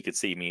ruled that he could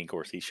see me. Of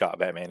course, he shot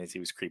Batman as he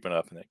was creeping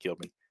up, and that killed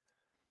me.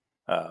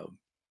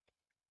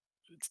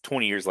 It's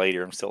 20 years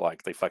later. I'm still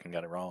like, they fucking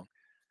got it wrong.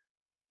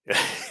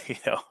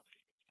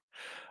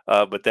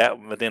 But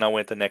then I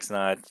went the next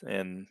night,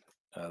 and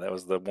that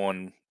was the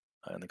one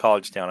in the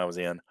college town I was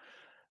in.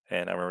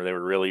 And I remember they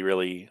were really,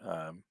 really,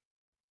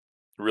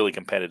 really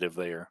competitive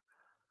there.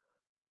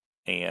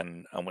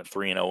 And I went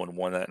 3-0 and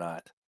won that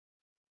night.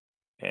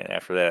 And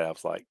after that, I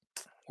was like,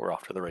 we're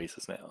off to the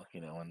races now,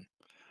 and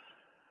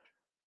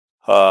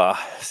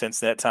Since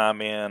that time,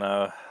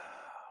 man,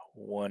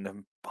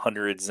 won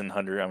hundreds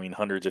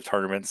of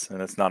tournaments,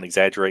 and it's not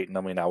exaggerating.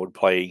 I mean, I would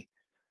play,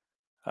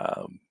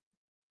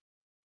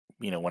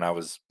 when I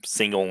was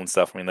single and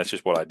stuff. I mean, that's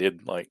just what I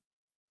did. Like,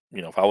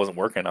 if I wasn't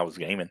working, I was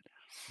gaming.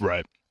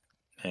 Right.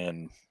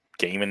 And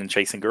gaming and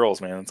chasing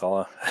girls, man. That's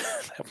all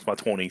that was my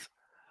 20s.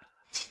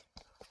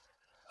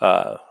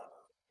 And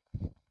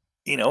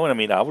I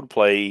mean, I would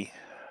play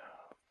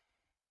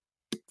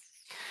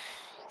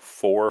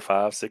 4,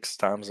 5, 6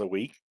 times a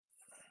week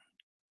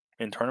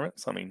in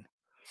tournaments. I mean,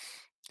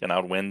 and I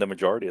would win the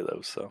majority of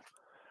those. So,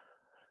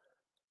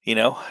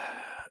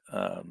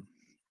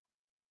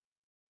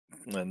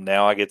 and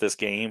now I get this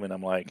game, and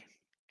I'm like,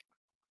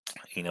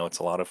 it's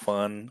a lot of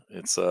fun.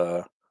 It's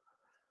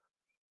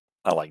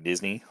I like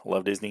Disney,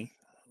 love Disney,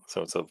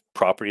 so it's a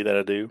property that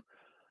I do.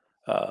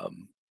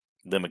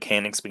 The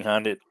mechanics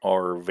behind it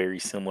are very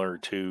similar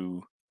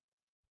to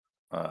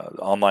the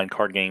online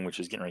card game, which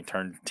is getting ready to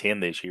turn 10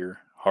 this year,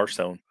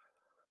 Hearthstone.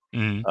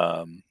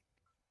 Mm-hmm.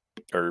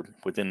 Or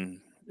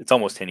it's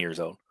almost 10 years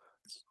old.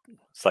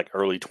 It's like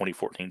early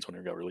 2014 is when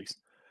it got released.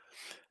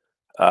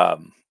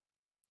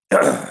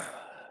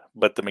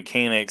 But the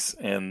mechanics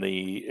and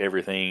the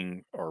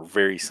everything are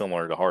very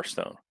similar to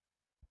Hearthstone.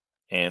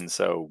 And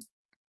so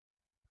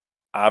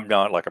I'm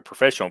not like a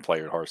professional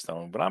player at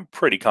Hearthstone, but I'm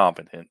pretty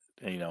competent,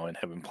 and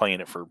have been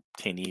playing it for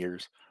 10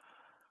 years.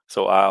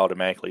 So I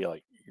automatically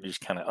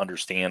just kind of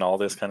understand all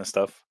this kind of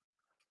stuff.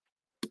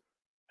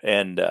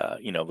 And,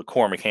 the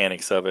core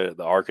mechanics of it,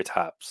 the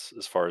archetypes,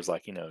 as far as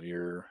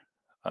you're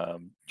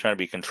trying to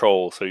be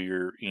control. So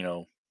you're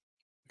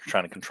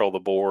trying to control the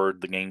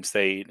board, the game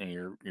state, and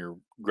you're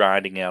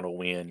grinding out a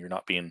win. You're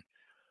not being,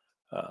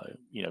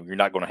 you're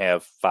not going to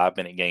have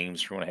 5-minute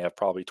games. You're going to have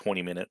probably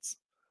 20 minutes.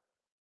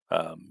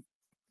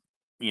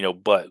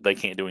 But they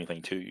can't do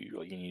anything to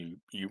you.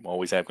 You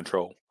always have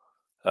control.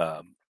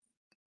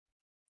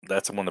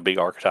 That's one of the big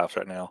archetypes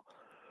right now.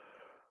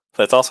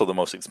 That's also the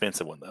most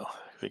expensive one, though,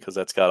 because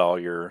that's got all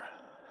your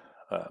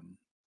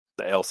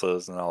the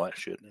Elsas and all that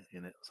shit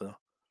in it. So,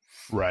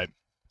 right.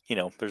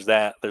 There's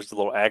that. There's the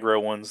little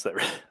aggro ones that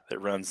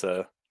runs.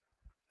 Where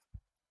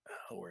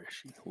is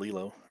she?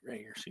 Lilo, right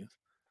here. She is.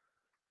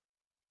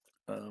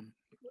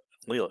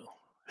 Lilo.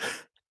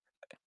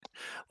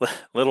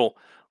 little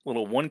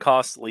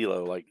 1-cost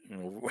Lilo,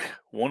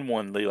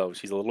 1/1 Lilo.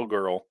 She's a little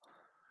girl.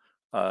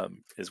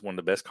 Is one of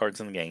the best cards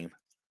in the game.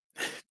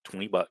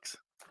 $20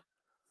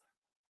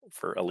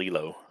 for a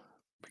Lilo,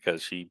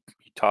 because you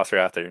toss her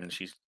out there and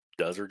she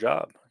does her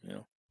job.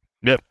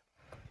 Yep.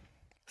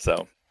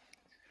 So,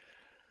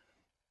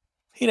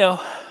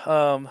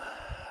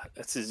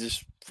 this is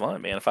just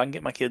fun, man. If I can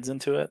get my kids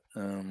into it,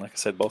 like I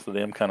said, both of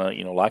them kind of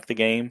like the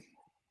game.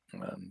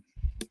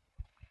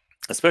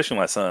 Especially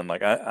my son.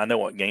 Like I know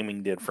what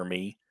gaming did for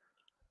me,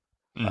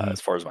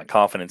 as far as my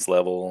confidence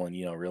level, and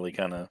really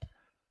kind of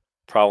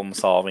problem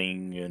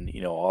solving,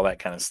 and all that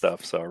kind of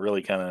stuff. So I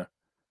really kind of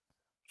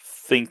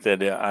think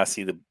that I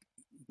see the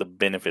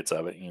benefits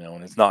of it,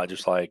 and it's not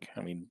just like,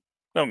 I mean,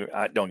 don't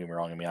get me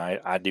wrong. I mean,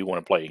 I do want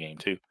to play a game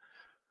too.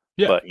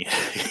 Yeah. But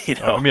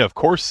I mean, of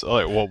course.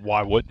 Well,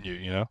 why wouldn't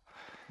you?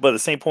 But at the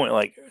same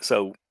point,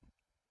 so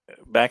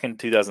back in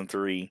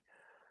 2003,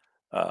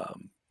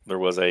 there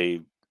was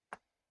a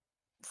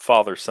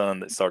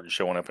father-son that started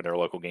showing up at our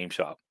local game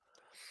shop,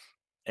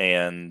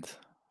 and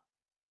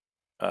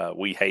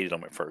we hated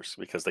them at first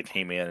because they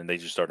came in and they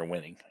just started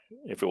winning.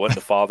 If it wasn't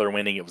the father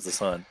winning, it was the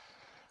son.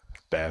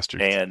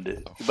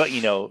 Bastards. But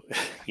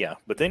yeah.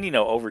 But then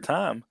over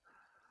time,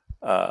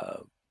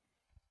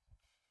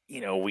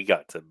 we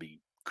got to be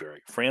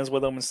great friends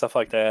with them and stuff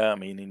like that. I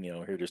mean,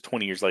 here just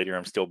 20 years later,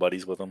 I'm still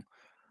buddies with them.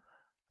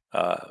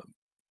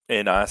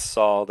 And I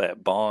saw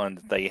that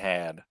bond they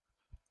had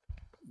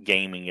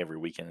gaming every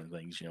weekend and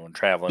things, and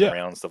traveling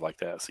around and stuff like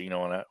that. So,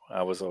 and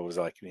I was always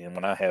like, man,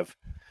 when I have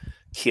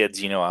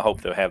kids, I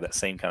hope they'll have that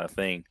same kind of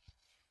thing.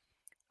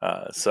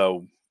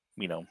 So,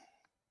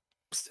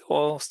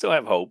 still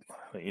have hope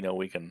that,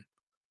 we can,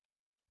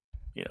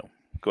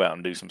 go out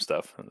and do some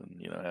stuff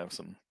and, have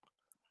some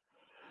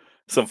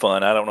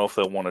fun. I don't know if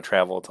they'll want to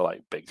travel to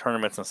big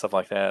tournaments and stuff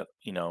like that.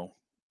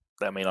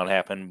 That may not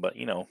happen, but,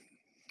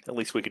 at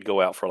least we could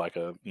go out for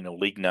a,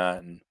 league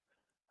night and,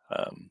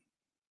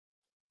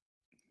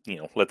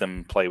 let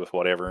them play with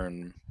whatever.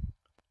 And,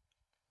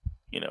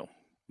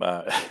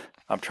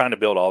 I'm trying to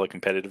build all the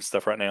competitive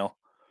stuff right now.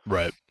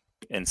 Right.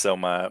 And so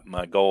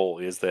my goal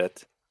is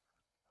that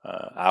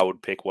I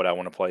would pick what I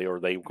want to play, or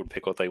they would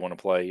pick what they want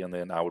to play. And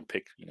then I would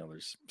pick,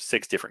 there's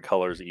 6 different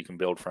colors that you can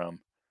build from.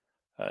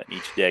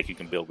 Each deck you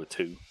can build with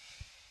 2.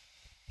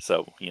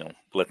 So,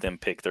 let them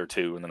pick their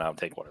 2, and then I'll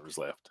take whatever's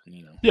left.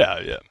 And,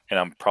 Yeah. And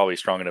I'm probably a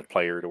strong enough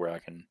player to where I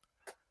can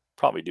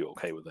probably do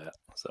okay with that.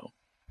 So,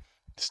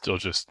 still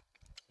just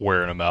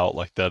wearing them out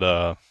like that,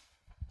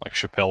 like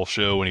Chappelle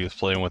show when he was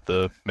playing with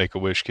the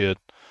Make-A-Wish kid.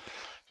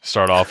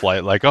 Start off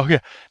like, oh yeah,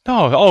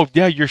 no, oh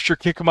yeah, you're sure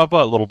kicking my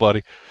butt, little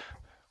buddy.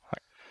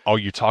 Oh,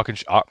 you're talking.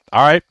 All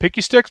right, pick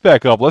your sticks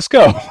back up. Let's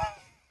go.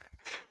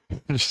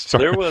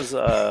 There was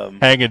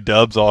hanging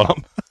dubs on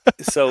them.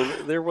 So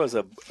there was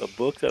a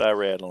book that I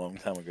read a long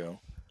time ago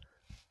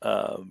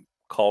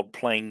called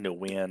Playing to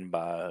Win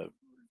by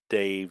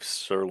Dave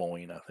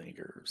Sirloin, I think,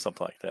 or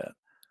something like that.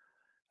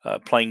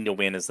 Playing to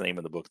Win is the name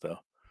of the book, though.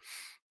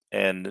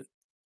 And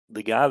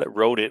the guy that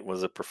wrote it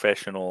was a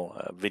professional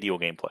video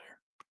game player.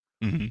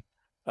 Mm-hmm.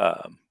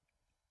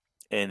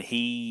 And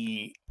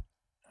he,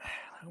 I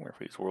don't remember if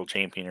he was world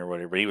champion or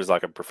whatever, but he was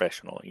like a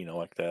professional,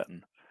 like that.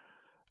 And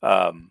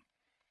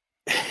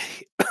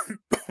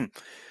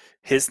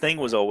his thing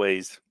was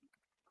always,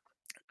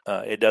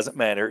 it doesn't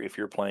matter if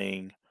you're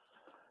playing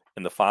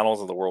in the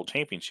finals of the world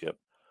championship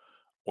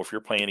or if you're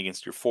playing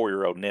against your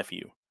 4-year-old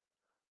nephew,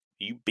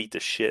 you beat the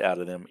shit out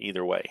of them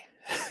either way.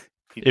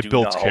 It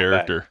builds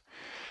character.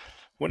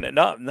 Well,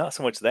 not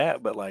so much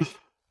that, but like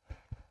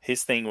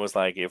his thing was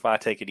like, if I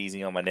take it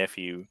easy on my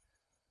nephew,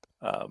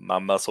 my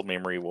muscle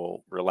memory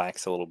will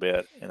relax a little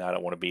bit, and I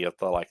don't want to be at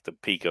the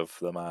peak of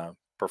my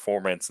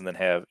performance and then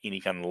have any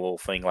kind of little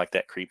thing like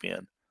that creep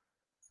in.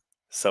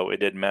 So it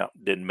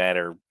didn't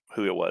matter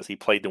who it was. He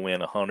played to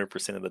win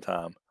 100% of the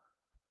time.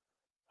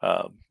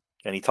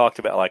 And he talked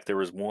about like there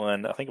was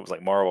one, I think it was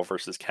like Marvel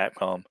versus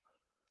Capcom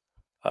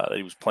that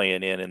he was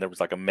playing in, and there was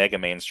like a Mega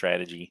Man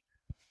strategy,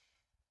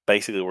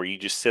 basically where you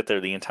just sit there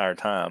the entire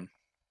time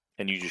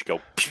and you just go,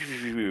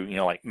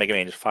 like Mega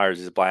Man just fires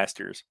his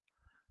blasters,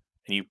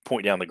 and you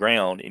point down the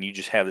ground, and you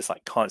just have this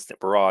like constant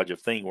barrage of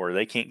thing where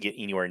they can't get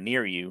anywhere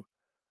near you,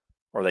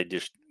 or they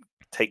just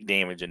take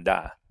damage and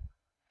die.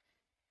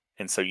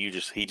 And so he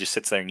just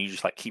sits there and you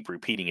just like keep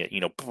repeating it,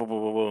 boom, boom,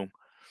 boom, boom.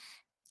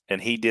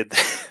 And he did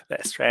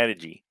that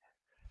strategy.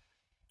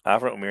 I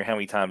don't remember how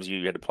many times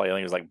you had to play. I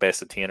think it was like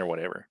best of 10 or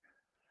whatever.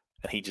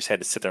 And he just had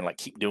to sit there and like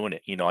keep doing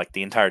it, like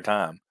the entire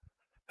time,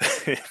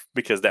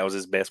 because that was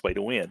his best way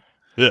to win.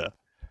 Yeah.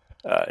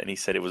 And he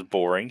said it was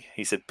boring.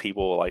 He said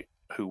people like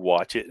who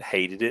watch it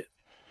hated it,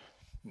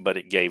 but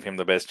it gave him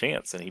the best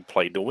chance, and he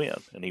played to win,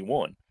 and he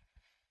won.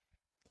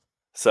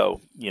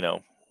 So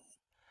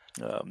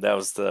that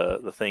was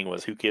the thing,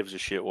 was who gives a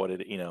shit what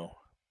it,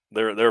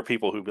 there are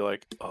people who be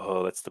like,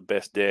 oh, that's the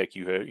best deck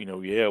you have,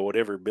 yeah,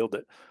 whatever, build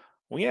it.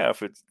 Well, yeah,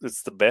 if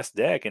it's the best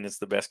deck and it's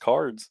the best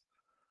cards,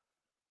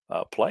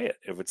 play it.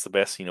 If it's the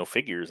best,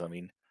 figures, I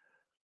mean,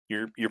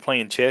 you're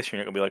playing chess, you're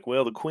not gonna be like,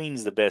 well, the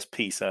queen's the best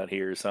piece out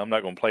here, so I'm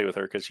not gonna play with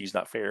her because she's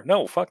not fair.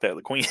 No, fuck that,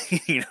 the queen,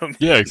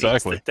 Yeah,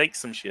 exactly. Take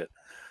some shit.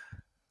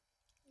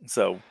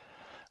 So,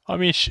 I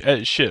mean,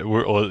 shit.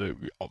 We're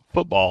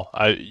football.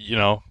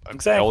 Exactly.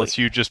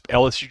 LSU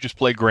just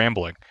played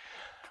Grambling.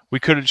 We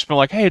could have just been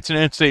like, hey, it's an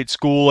in-state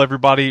school.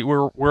 Everybody,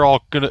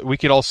 we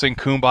could all sing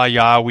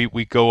Kumbaya.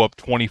 We go up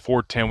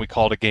 24-10. We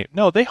call it a game.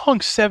 No, they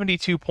hung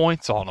 72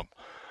 points on them.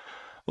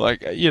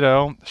 Like,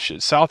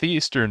 Southern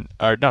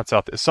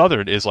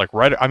is like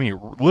right. I mean,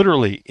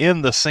 literally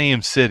in the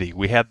same city.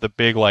 We had the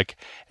big like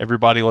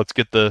everybody. Let's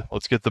get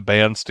the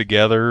bands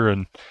together,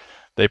 and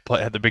they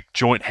had the big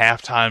joint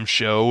halftime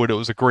show, and it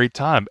was a great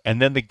time.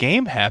 And then the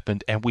game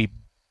happened, and we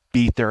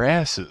beat their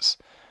asses.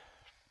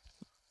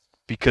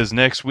 Because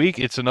next week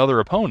it's another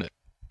opponent.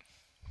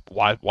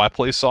 Why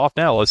play soft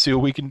now? Let's see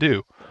what we can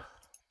do.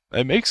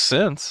 It makes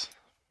sense.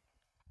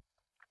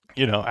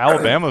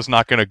 Alabama's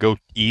not going to go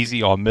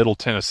easy on Middle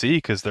Tennessee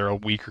because they're a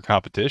weaker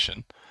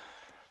competition.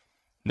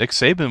 Nick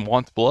Saban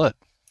wants blood.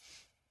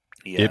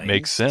 Yeah, it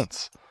makes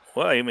sense.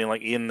 Well, I mean,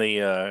 like in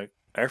the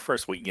our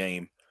first week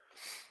game,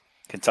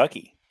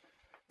 Kentucky,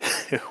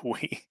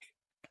 which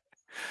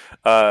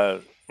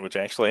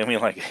actually, I mean,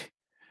 like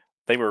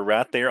they were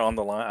right there on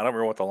the line. I don't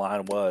remember what the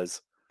line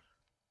was,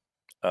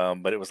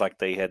 but it was like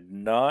they had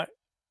not.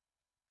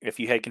 If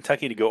you had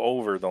Kentucky to go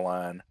over the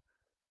line,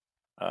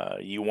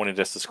 you wanted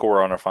us to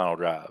score on our final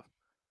drive.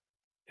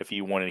 If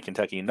you wanted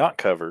Kentucky not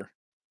cover,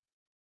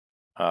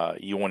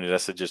 you wanted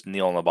us to just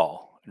kneel on the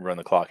ball and run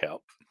the clock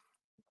out.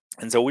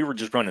 And so we were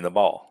just running the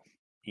ball,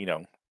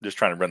 just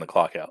trying to run the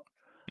clock out.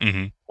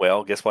 Mm-hmm.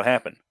 Well, guess what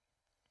happened?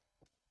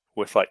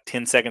 With like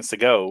 10 seconds to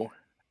go,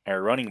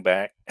 our running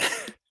back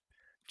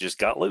just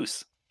got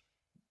loose.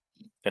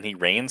 And he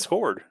ran and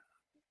scored.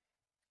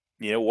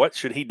 What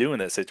should he do in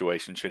that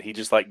situation? Should he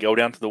just like go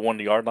down to the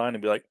 1-yard line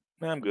and be like,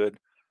 I'm good?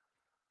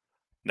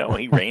 No,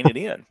 he ran it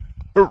in.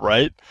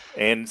 Right.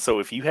 And so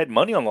if you had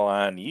money on the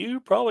line,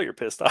 you probably are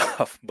pissed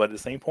off. But at the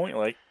same point,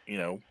 like,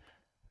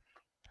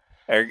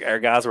 our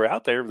guys were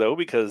out there, though,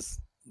 because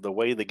the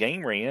way the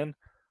game ran,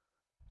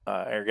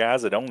 our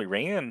guys had only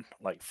ran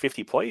like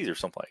 50 plays or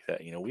something like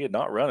that. We had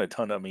not run a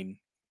ton of, when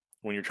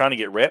you're trying to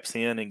get reps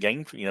in and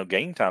game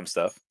time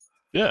stuff,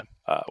 yeah,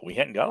 we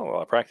hadn't got a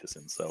lot of practice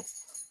in. So,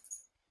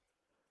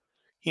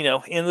 end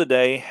of the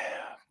day,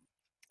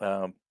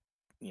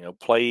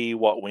 play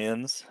what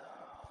wins.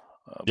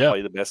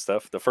 Play the best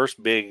stuff. The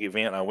first big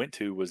event I went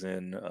to was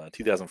in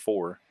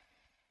 2004,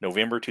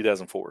 November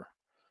 2004.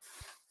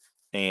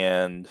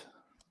 And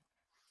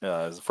it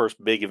was the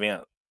first big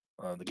event.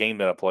 The game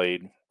that I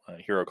played,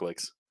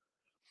 HeroClix,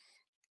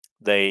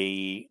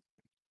 they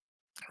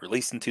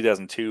released in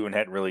 2002 and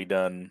hadn't really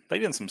they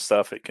did some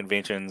stuff at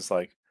conventions,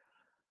 like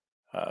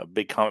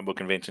big comic book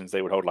conventions.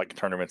 They would hold like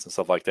tournaments and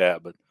stuff like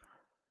that. But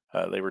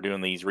they were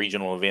doing these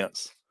regional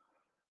events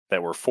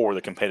that were for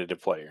the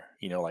competitive player.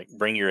 Like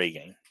bring your A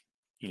game.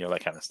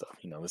 That kind of stuff.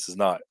 This is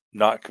not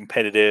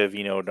competitive.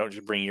 Don't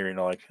just bring your,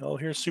 like, oh,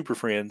 here's Super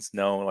Friends.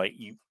 No, like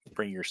you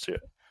bring your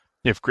shit.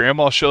 If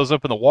Grandma shows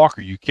up in the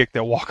walker, you kick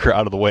that walker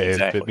out of the way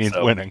Exactly. if it means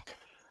So- winning.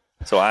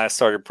 So I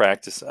started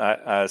practice.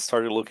 I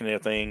started looking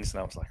at things, and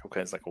I was like,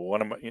 okay. It's like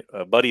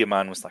a buddy of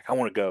mine was like, I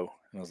want to go,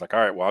 and I was like, all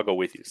right, well, I'll go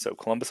with you. So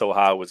Columbus,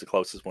 Ohio, was the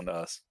closest one to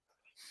us,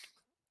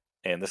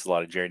 and this is a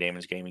lot of Jerry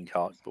Damage gaming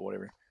talk, but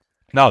whatever.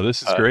 No,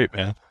 this is great,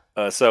 man.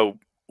 So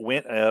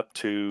went up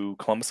to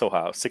Columbus,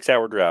 Ohio,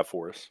 6-hour drive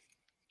for us.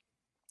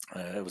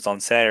 It was on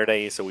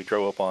Saturday, so we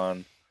drove up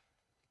on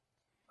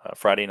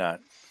Friday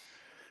night,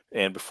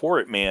 and before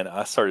it, man,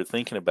 I started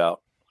thinking about,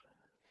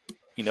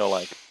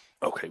 like,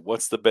 okay,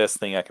 what's the best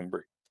thing I can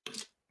bring?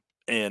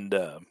 And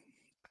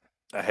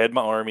I had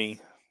my Army,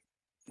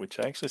 which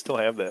I actually still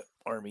have that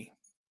Army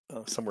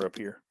somewhere up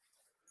here.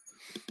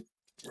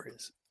 Where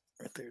is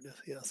it? Right there.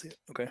 Yeah, I see it.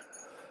 Okay.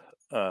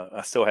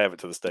 I still have it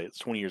to this day. It's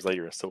 20 years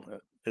later.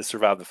 It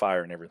survived the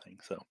fire and everything.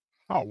 So,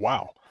 Oh,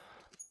 wow.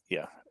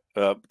 yeah.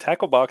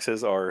 Tackle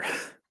boxes are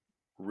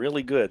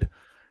really good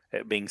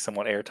at being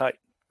somewhat airtight.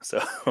 So,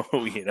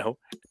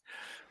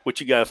 what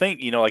you got to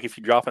think, like if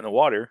you drop it in the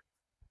water,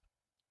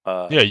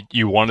 Yeah,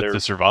 you want it they're- to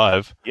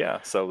survive.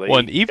 yeah. So they, Well,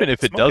 and even get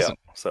if it smoke doesn't,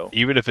 out. So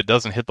even if it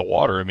doesn't hit the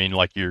water, I mean,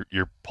 like you're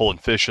pulling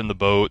fish in the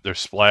boat, there's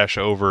splash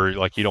over,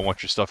 like you don't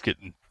want your stuff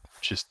getting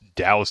just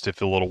doused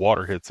if a little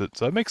water hits it.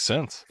 So that makes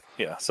sense.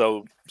 yeah,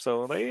 so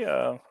they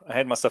I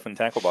had my stuff in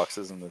tackle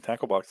boxes, and the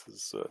tackle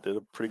boxes did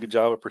a pretty good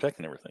job of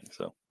protecting everything.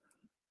 So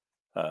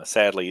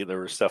sadly, there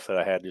was stuff that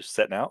I had just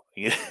setting out,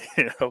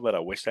 that I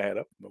wished I had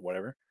up, but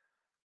whatever.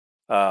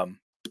 But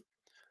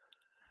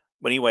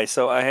anyway,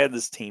 so I had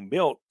this team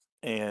built,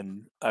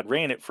 and I'd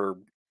ran it for.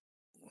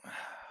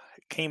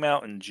 It came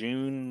out in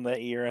June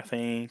that year, I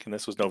think, and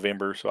this was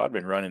November, so I'd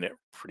been running it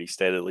pretty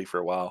steadily for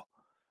a while,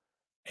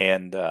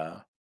 and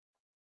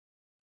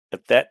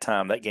at that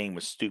time, that game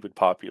was stupid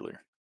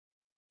popular.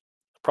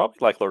 Probably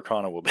like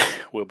Lorcana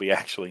will be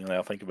actually. Now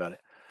I think about it.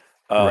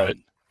 Right.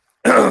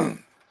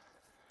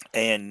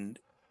 And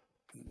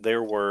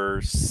there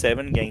were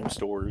 7 game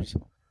stores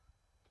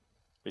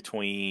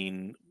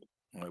within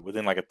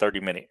like a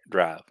 30-minute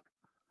drive.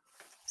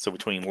 So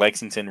between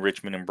Lexington,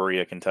 Richmond, and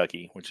Berea,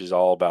 Kentucky, which is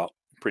all about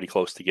pretty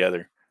close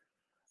together,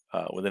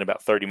 within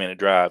about 30-minute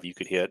drive, you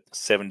could hit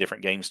 7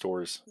 different game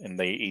stores, and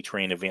they each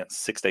ran events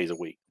 6 days a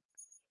week.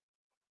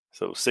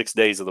 So 6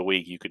 days of the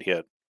week, you could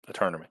hit a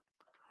tournament.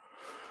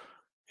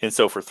 And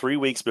so for 3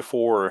 weeks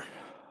before,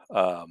 2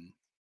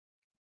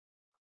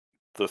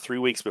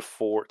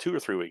 or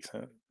 3 weeks,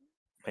 maybe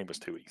it was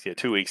 2 weeks. Yeah,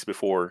 2 weeks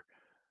before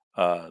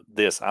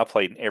this, I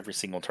played in every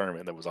single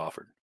tournament that was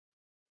offered.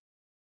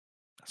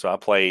 So I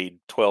played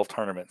 12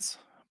 tournaments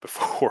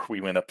before we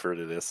went up for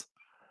this.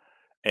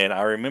 And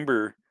I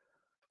remember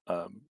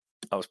I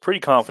was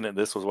pretty confident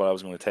this was what I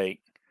was going to take.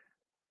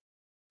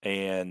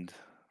 And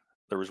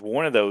there was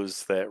one of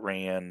those that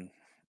ran,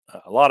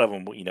 a lot of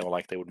them,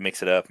 like they would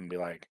mix it up and be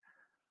like,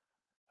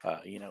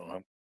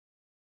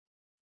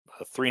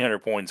 300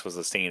 points was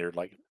the standard.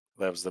 Like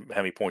that was how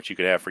many points you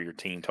could have for your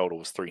team total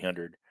was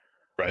 300.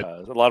 Right.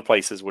 A lot of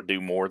places would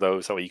do more though,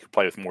 so you could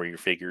play with more of your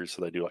figures.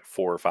 So they do like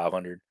 400 or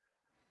 500.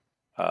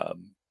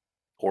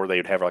 Or they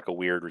would have like a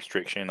weird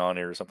restriction on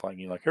it or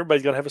something. Like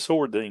everybody's got to have a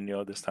sword then,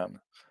 this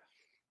time.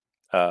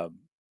 But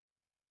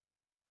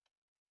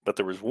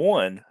there was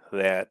one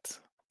that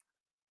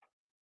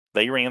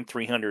they ran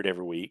 300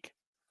 every week,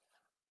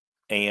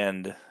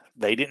 and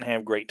they didn't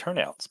have great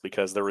turnouts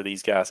because there were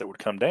these guys that would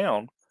come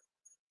down,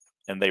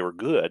 and they were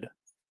good,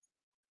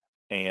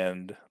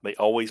 and they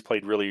always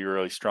played really,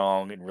 really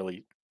strong and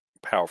really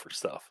powerful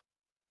stuff.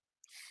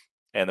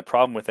 And the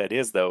problem with that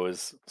is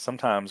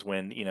sometimes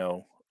when,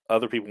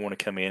 other people want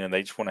to come in and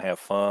they just want to have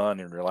fun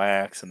and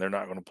relax, and they're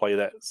not going to play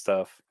that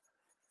stuff.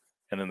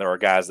 And then there are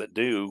guys that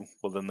do.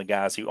 Well, then the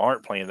guys who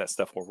aren't playing that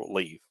stuff will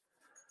leave.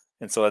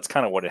 And so that's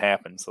kind of what had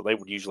happened. So they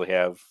would usually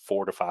have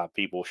 4 to 5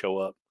 people show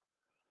up.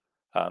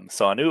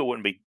 So I knew it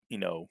wouldn't be,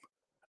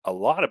 a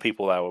lot of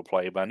people that I would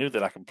play, but I knew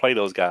that I could play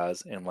those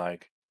guys. And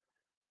like,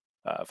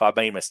 if I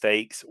made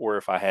mistakes or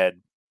if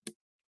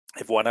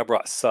what I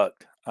brought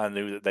sucked, I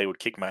knew that they would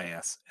kick my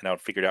ass and I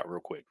would figure it out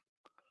real quick.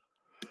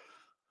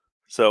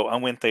 So I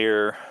went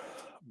there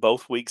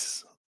both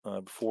weeks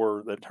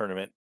before the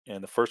tournament,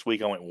 and the first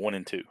week I went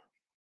 1-2.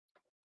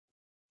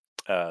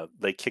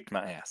 They kicked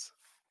my ass,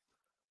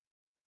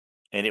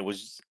 and it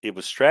was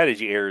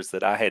strategy errors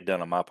that I had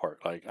done on my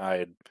part. Like I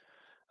had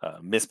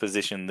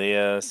mispositioned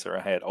this, or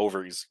I had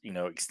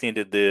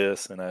extended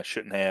this, and I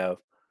shouldn't have.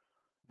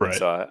 Right. And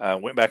so I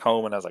went back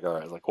home, and I was like, all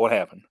right, what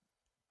happened?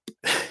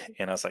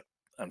 And I was like,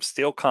 I'm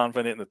still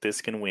confident that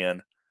this can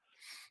win.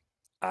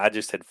 I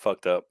just had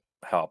fucked up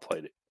how I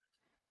played it.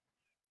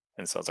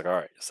 And so I was like, all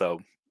right.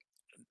 So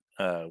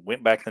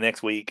went back the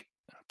next week,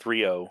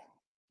 3-0.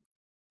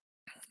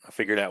 I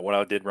figured out what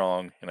I did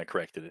wrong, and I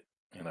corrected it,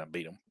 and I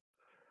beat them.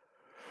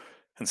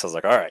 And so I was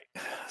like, all right.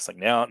 It's like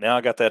now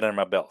I got that under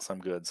my belt, so I'm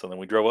good. So then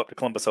we drove up to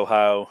Columbus,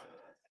 Ohio,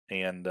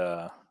 and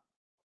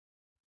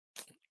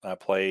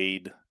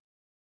We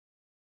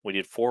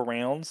did 4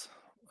 rounds.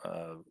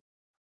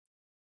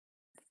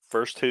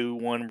 First 2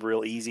 won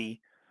real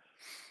easy.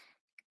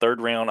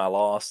 Third round I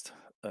lost.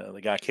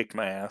 The guy kicked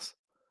my ass.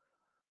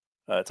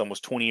 It's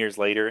almost 20 years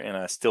later, and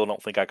I still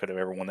don't think I could have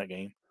ever won that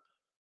game.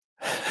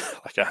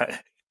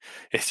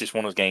 It's just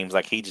one of those games.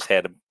 Like, he just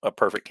had a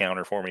perfect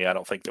counter for me. I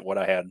don't think that what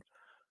I had.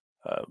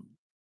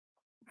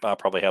 I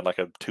probably had like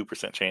a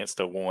 2% chance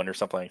to win or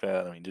something like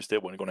that. I mean, just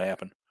it wasn't going to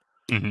happen.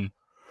 Mm-hmm.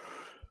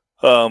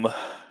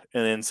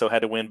 And then so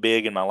had to win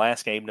big in my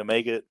last game to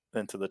make it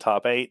into the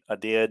top 8. I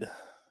did,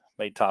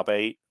 made top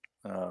 8.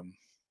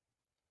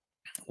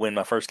 Win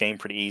my first game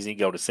pretty easy.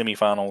 Go to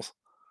semifinals,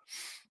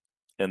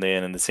 and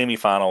then in the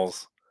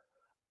semifinals,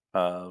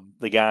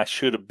 the guy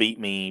should have beat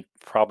me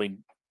probably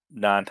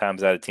 9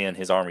 times out of 10.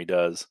 His Army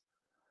does.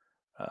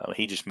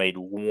 He just made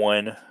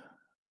one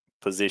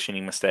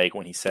positioning mistake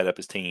when he set up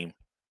his team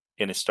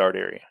in his start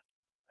area.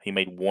 He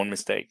made one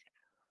mistake,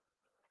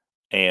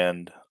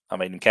 and I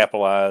made him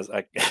capitalize.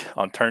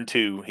 On turn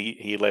 2,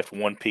 he left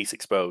one piece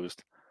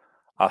exposed.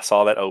 I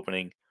saw that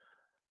opening,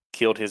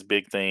 killed his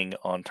big thing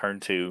on turn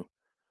 2,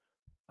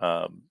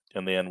 and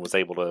then was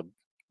able to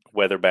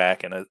weather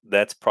back. And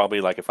that's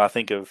probably, like, if I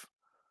think of,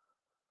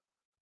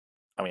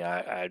 I mean,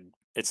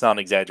 it's not an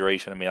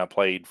exaggeration. I mean, I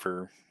played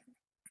for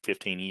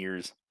 15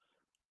 years.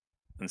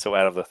 And so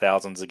out of the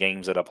thousands of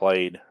games that I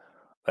played,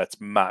 that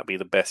might be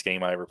the best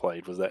game I ever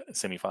played, was that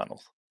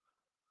semifinals.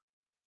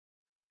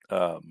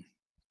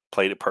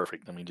 Played it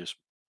perfect. I mean, just,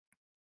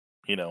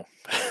 I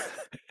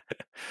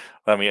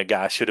mean, a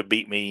guy should have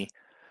beat me.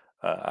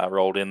 I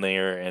rolled in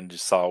there and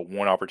just saw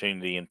one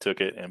opportunity and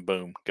took it, and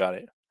boom, got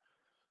it.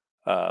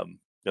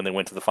 Then they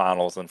went to the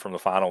finals, and from the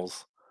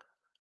finals,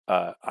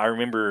 I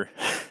remember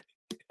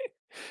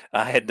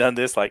I had done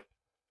this, like,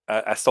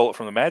 I stole it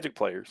from the Magic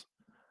players,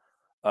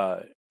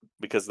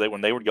 because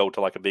when they would go to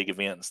like a big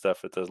event and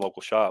stuff at the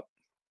local shop,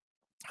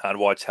 I'd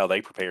watch how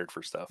they prepared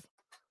for stuff,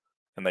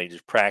 and they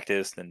just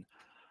practiced, and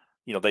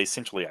they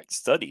essentially like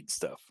studied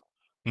stuff.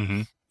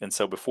 Mm-hmm. And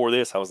so before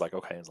this, I was like,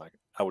 okay,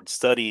 I would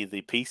study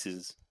the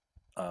pieces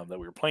that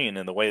we were playing,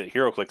 and the way that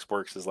HeroClix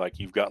works is like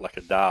you've got like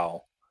a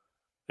dial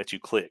that you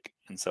click,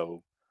 and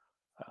so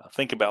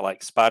think about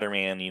like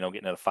Spider-Man, getting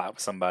in a fight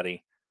with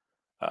somebody.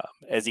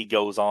 As he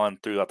goes on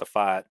throughout the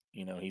fight,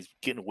 he's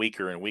getting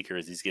weaker and weaker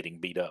as he's getting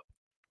beat up.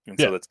 And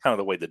so that's kind of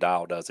the way the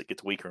dial does. It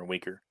gets weaker and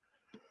weaker.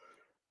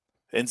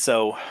 And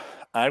so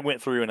I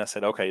went through and I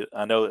said, okay,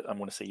 I know that I'm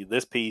going to see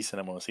this piece, and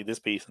I'm going to see this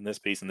piece and this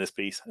piece and this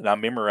piece. And I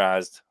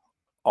memorized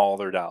all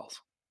their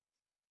dials.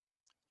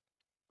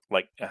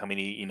 Like how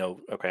many,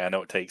 okay, I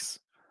know it takes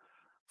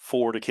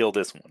 4 to kill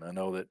this one. I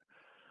know that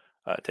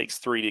it takes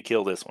 3 to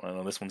kill this one. I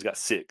know this one's got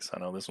 6. I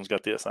know this one's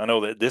got this. I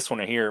know that this one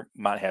here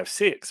might have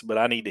 6, but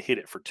I need to hit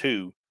it for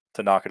 2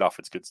 to knock it off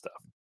its good stuff.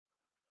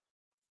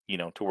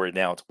 To where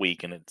now it's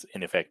weak and it's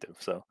ineffective.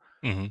 So,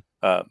 and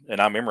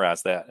I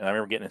memorized that. And I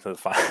remember getting into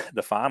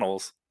the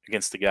finals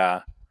against the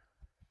guy,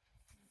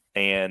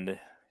 and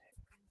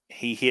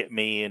he hit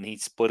me and he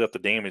split up the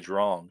damage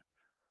wrong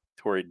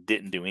to where it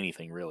didn't do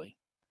anything really.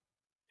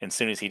 And as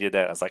soon as he did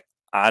that, I was like,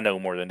 I know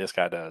more than this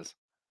guy does.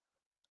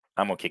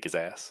 I'm going to kick his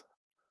ass.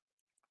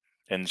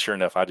 And sure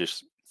enough, I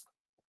just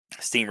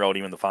steamrolled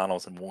him in the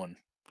finals and won.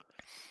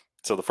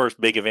 So the first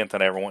big event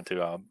that I ever went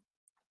to, I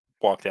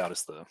walked out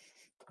as the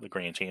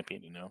grand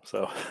champion,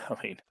 So,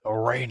 I mean, the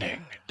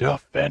reigning,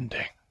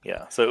 defending.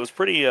 Yeah. So it was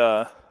pretty,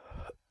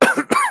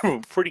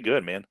 pretty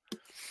good, man.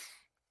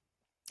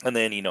 And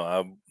then,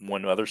 I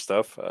won other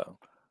stuff.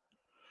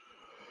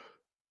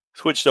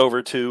 Switched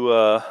over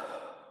to,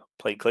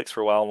 played Clix for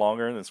a while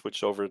longer, and then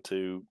switched over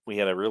to, we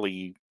had a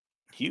really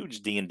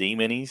huge D&D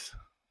minis.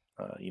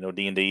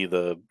 D&D,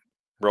 the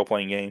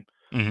role-playing game.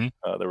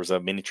 Mm-hmm. There was a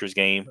miniatures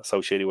game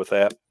associated with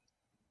that.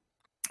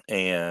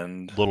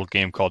 And little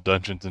game called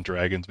Dungeons and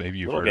Dragons. Maybe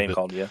you've heard of it.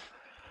 Called, yeah.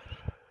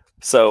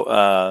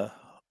 So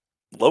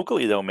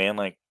locally though, man,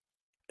 like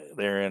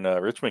they're in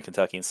Richmond,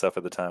 Kentucky and stuff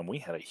at the time, we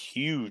had a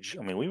huge,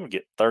 we would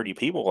get 30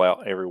 people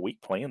out every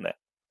week playing that.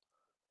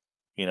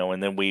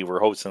 And then we were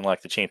hosting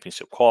like the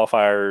championship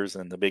qualifiers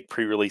and the big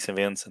pre-release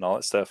events and all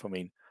that stuff.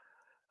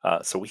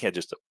 So we had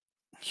just a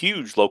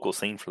huge local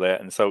scene for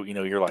that. And so,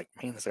 you're like,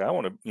 man, I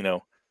want to,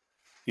 you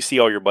see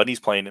all your buddies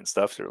playing and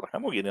stuff. So you're like,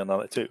 I'm going to get in on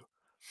that too.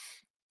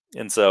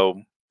 And so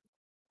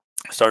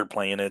I started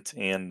playing it,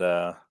 and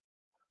not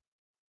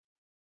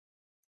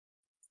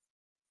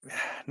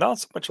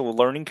so much of a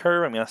learning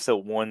curve. I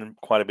still won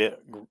quite a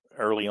bit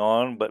early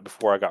on, but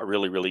before I got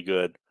really, really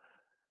good,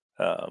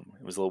 it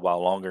was a little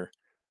while longer.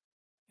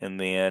 And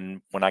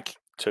then when I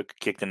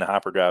kicked into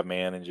Hyperdrive,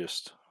 man, and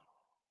just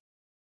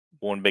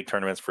won big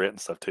tournaments for it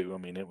and stuff too.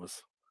 It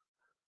was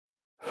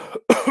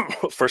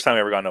first time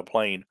I ever got on a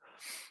plane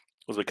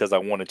was because I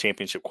won a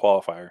championship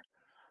qualifier.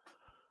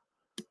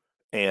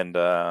 And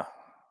won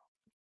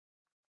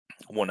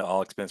an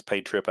all-expense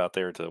paid trip out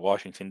there to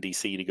Washington,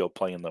 D.C. to go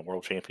play in the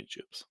World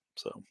Championships.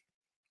 So,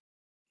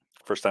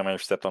 first time I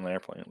ever stepped on an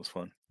airplane. It was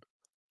fun.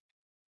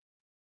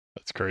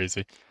 That's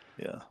crazy.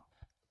 Yeah.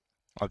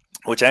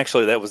 Which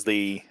actually, that was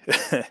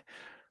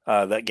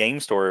That game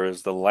store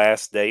was the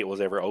last day it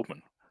was ever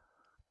open.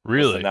 Was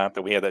Really? the night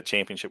that we had that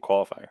championship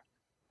qualifier.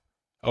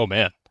 Oh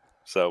man.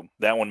 So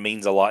that one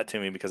means a lot to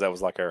me because that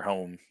was like our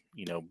home,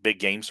 big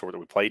game store that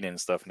we played in and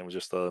stuff, and it was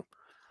just it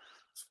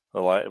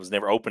was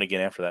never open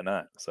again after that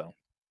night. So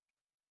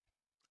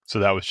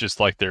that was just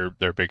like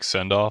their big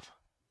send off.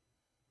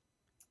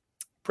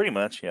 pretty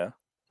much, yeah.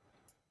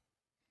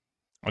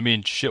 I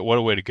mean, shit, what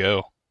a way to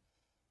go.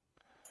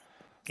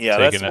 Yeah,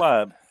 Taking that's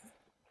why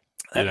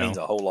that you means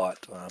know. a whole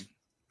lot.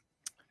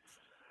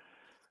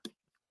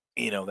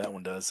 That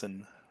one does.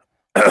 And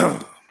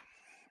then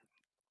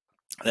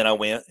I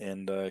went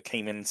and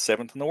came in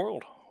 7th in the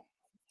world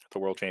at the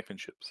World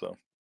Championship. So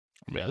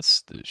I mean,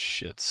 that's the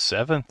shit.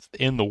 7th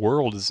in the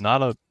world is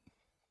not a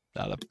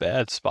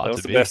bad spot that to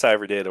was the be. best I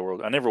ever did at a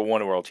world. I never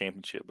won a World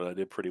Championship, but I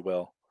did pretty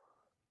well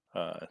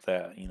at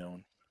that.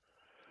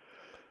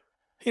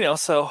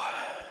 So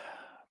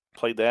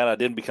played that. I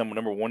did become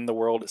number 1 in the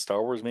world at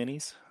Star Wars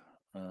Minis.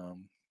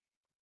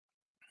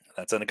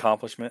 That's an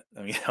accomplishment.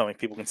 I mean, how many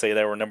people can say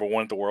they were number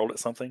 1 at the world at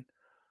something?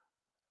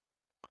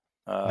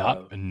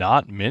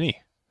 Not many.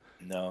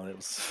 No,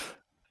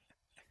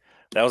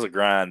 that was a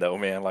grind though,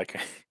 man. Like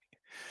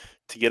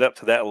to get up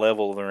to that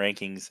level of the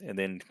rankings and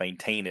then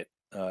maintain it,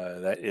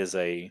 that is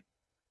a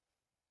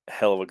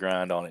hell of a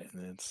grind on it.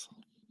 And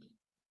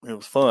it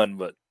was fun,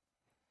 but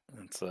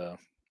it's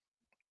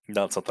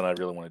not something I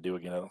really want to do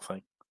again, I don't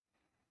think.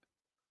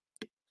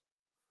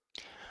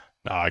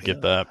 No, I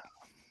get that.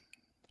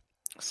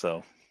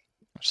 So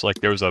it's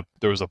like there was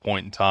a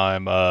point in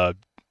time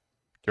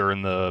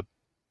during the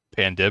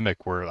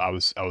pandemic where I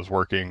was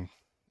working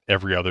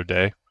every other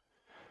day.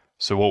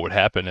 So what would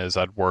happen is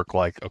I'd work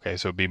so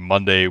it'd be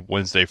Monday,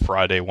 Wednesday,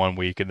 Friday one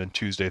week, and then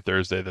Tuesday,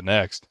 Thursday the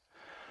next.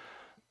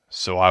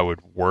 So I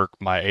would work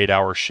my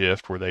 8-hour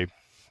shift where they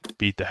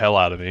beat the hell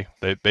out of me.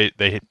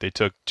 They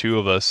took 2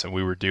 of us and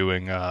we were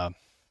doing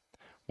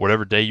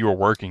whatever day you were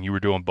working, you were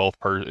doing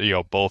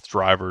both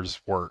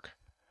drivers' work.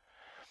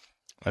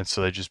 And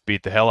so they just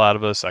beat the hell out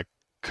of us. I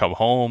come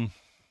home,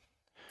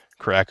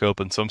 crack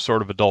open some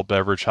sort of adult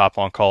beverage, hop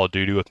on Call of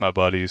Duty with my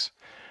buddies,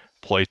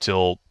 play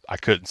till I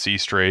couldn't see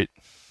straight,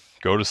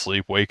 go to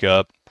sleep, wake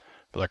up,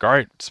 be like, all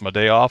right, it's my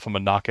day off. I'm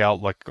going to knock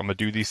out, I'm going to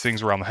do these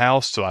things around the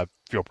house so I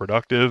feel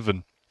productive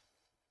and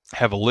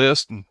have a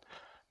list and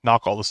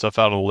knock all the stuff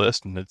out of the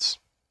list. And it's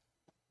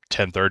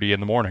 10:30 in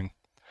the morning.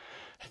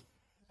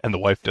 And the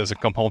wife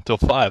doesn't come home till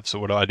 5. So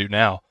what do I do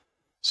now?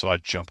 So I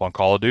jump on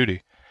Call of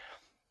Duty.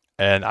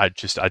 And I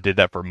did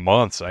that for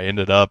months. I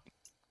ended up,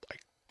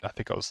 I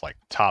think I was like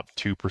top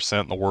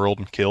 2% in the world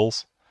in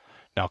kills.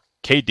 Now,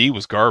 KD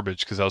was garbage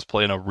because I was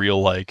playing a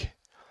real,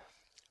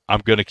 I'm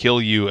going to kill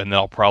you and then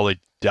I'll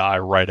probably die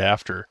right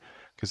after.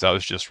 Because I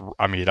was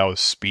I was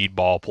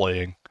speedball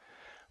playing.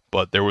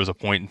 But there was a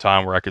point in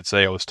time where I could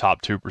say I was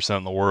top 2%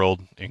 in the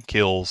world in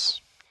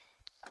kills.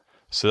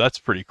 So that's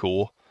pretty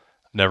cool.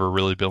 Never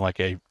really been like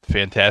a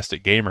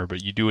fantastic gamer,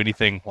 but you do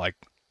anything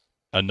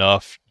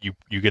enough,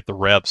 you get the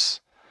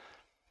reps.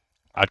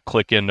 I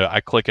click in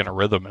a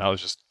rhythm and I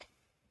was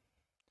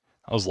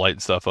lighting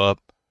stuff up.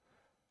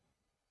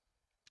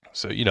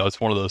 So,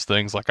 it's one of those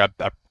things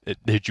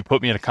did you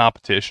put me in a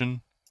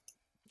competition?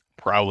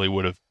 I'd probably be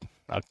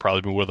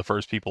one of the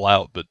first people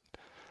out, but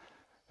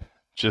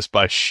just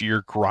by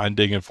sheer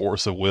grinding and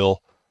force of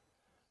will,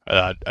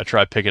 I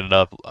tried picking it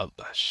up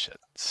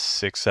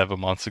 6-7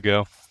 months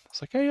ago. I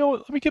was like, hey,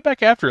 let me get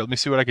back after it. Let me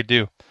see what I could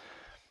do.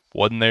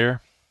 Wasn't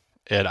there.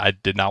 And I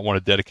did not want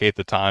to dedicate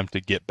the time to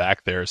get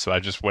back there, so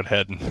I just went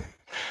ahead and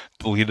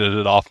deleted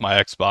it off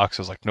my Xbox.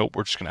 I was like, nope,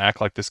 we're just going to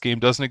act like this game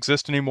doesn't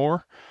exist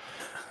anymore.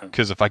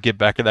 Because if I get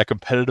back in that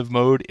competitive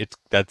mode,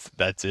 that's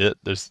it.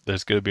 There's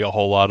going to be a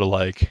whole lot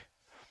of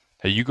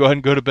hey, you go ahead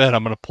and go to bed.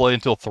 I'm going to play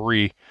until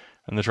 3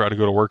 and then try to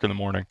go to work in the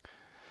morning.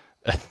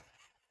 I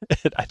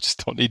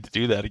just don't need to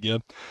do that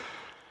again.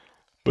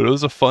 But it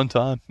was a fun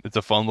time. It's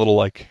a fun little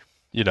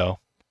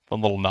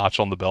fun little notch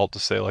on the belt to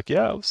say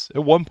yeah, it was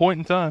at one point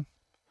in time.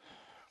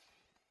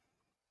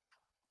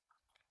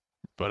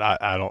 But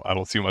I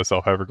don't see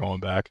myself ever going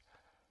back.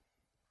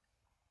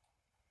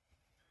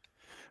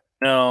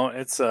 no,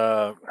 it's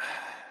that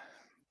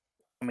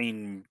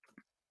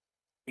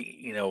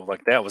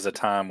was a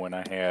time when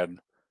I had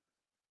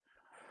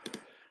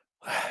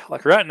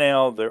right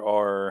now there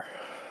are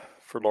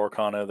for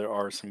Lorcana there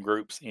are some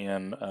groups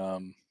in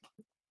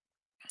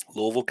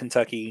Louisville,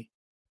 Kentucky.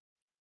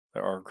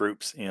 There are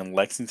groups in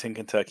Lexington,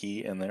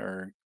 Kentucky, and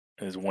there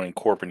is one in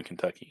Corbin,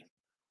 Kentucky.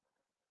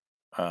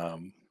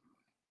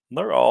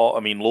 They're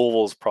all,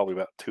 Louisville's probably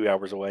about 2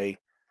 hours away,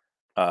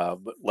 but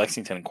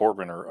Lexington and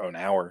Corbin are an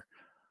hour.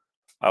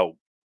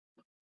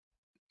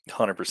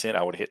 100%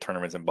 I would hit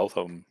tournaments in both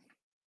of them,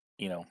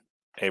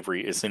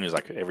 as soon as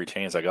every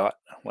chance I got,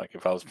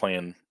 if I was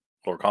playing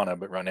Lorcana.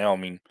 But right now,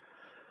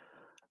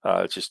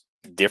 it's just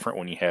different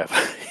when you have,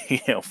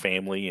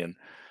 family and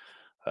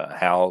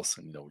house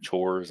and,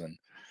 chores and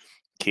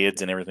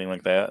kids and everything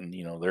like that. And,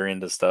 they're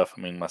into stuff.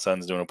 My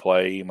son's doing a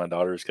play. My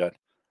daughter's got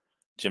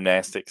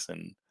gymnastics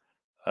and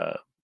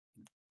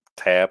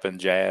tap and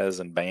jazz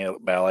and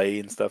ballet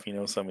and stuff,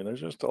 So, I mean,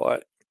 there's just a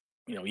lot,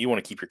 you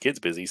want to keep your kids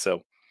busy.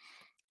 So,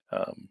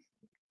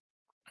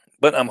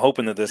 but I'm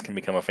hoping that this can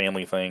become a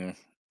family thing.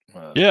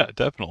 Yeah,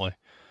 definitely.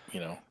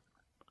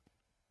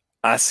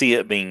 I see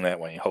it being that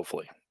way,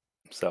 hopefully.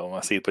 So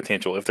I see the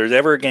potential. If there's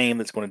ever a game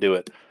that's going to do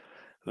it,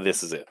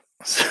 this is it.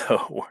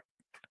 So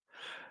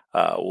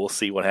we'll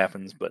see what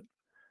happens, but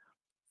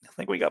I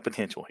think we got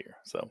potential here.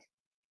 So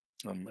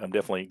I'm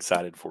definitely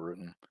excited for it.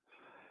 And,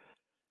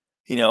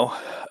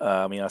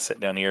 I mean, I sat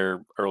down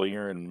here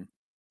earlier and,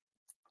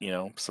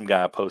 some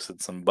guy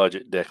posted some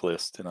budget deck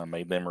lists and I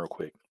made them real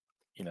quick,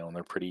 and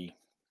they're pretty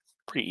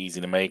easy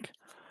to make,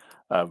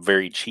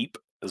 very cheap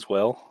as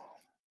well.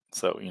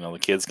 So, the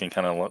kids can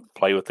kind of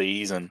play with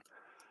these and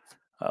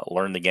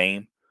learn the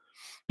game.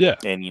 Yeah.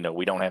 And,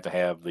 we don't have to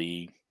have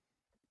the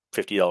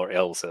 $50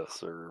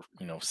 Elvis or,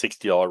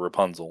 $60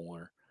 Rapunzel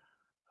or,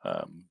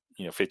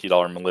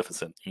 $50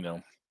 Maleficent,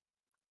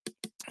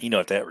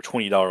 if that were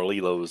 $20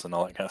 Lilos and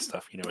all that kind of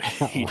stuff,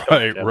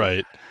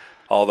 Right.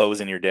 All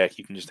those in your deck,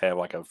 you can just have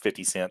like a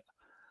 50-cent.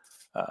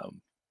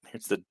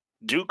 Here's the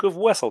Duke of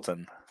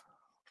Wesselton,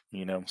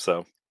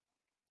 so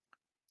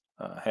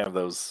have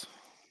those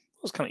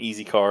kind of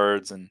easy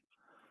cards and,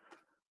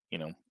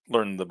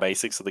 learn the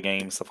basics of the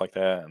game, stuff like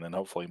that. And then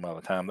hopefully by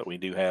the time that we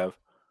do have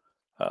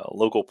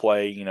local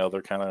play,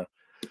 they're kind of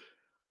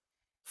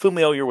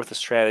familiar with the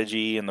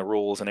strategy and the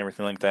rules and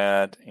everything like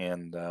that.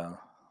 And,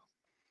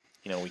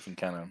 we can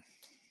kind of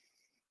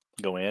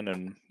go in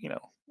and,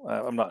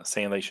 I'm not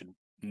saying they should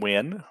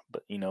win,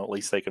 but, at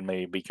least they can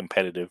maybe be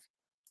competitive.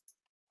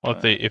 Well,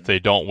 if they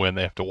don't win,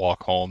 they have to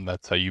walk home.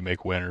 That's how you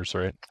make winners,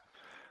 right?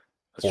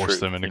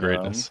 Force them into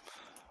greatness.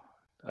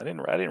 I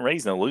didn't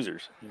raise no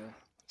losers.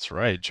 That's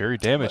right. Jerry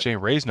Damage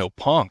ain't raised no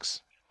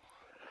punks.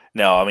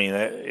 No, I mean,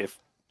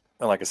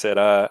 like I said,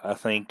 I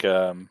think,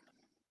 for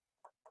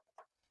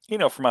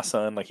my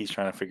son, like he's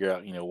trying to figure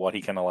out, what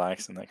he kind of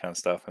likes and that kind of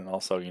stuff. And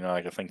also,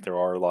 like I think there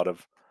are a lot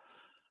of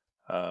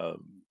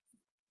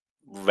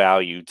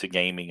value to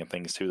gaming and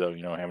things too, though,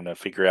 having to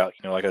figure out,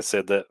 like I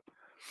said, that,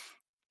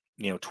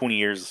 20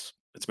 years,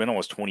 it's been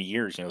almost 20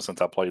 years, since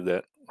I played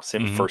that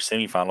first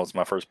semifinals,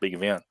 my first big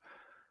event.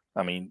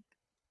 I mean,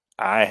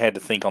 I had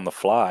to think on the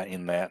fly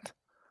in that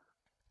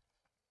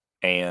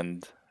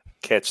and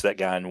catch that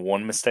guy in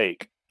one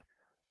mistake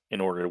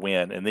in order to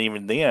win. And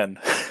even then,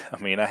 I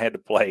mean, I had to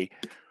play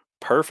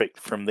perfect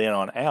from then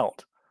on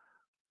out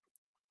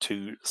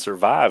to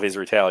survive his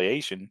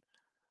retaliation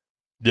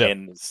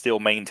and still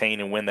maintain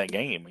and win that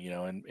game,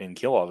 and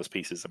kill all his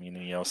pieces. I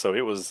mean, so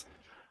it was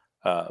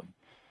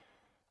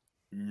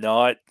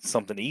not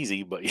something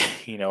easy, but,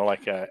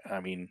 I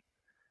mean,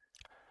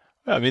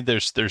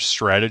 there's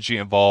strategy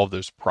involved.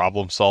 There's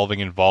problem solving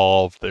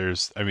involved.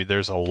 There's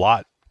a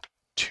lot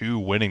to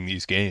winning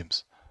these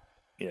games.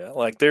 Yeah,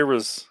 like there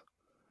was.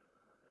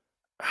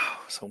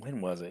 So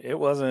when was it? It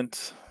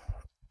wasn't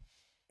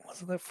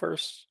that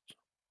first?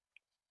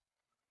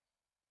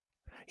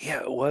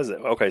 Yeah, it was.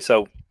 Okay,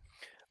 so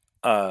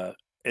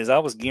as I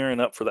was gearing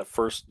up for that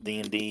first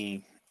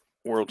D&D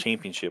World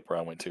Championship where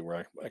I went to,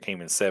 where I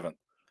came in 7th.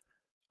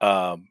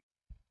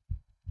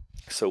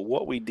 So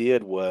what we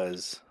did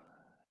was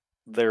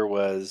there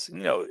was,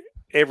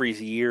 every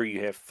year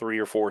you have 3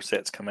 or 4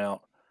 sets come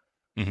out.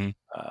 Mm-hmm.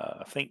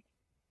 I think,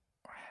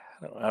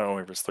 I don't know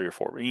if it's 3 or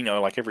 4,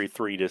 but, like every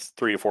 3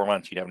 to 4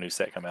 months, you'd have a new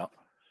set come out.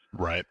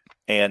 Right.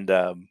 And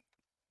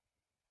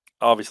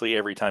obviously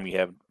every time you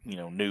have,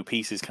 new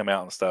pieces come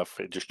out and stuff,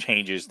 it just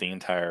changes the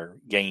entire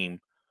game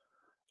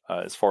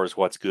as far as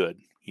what's good,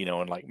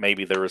 and like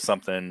maybe there was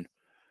something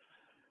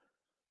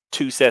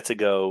 2 sets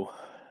ago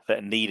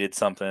that needed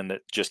something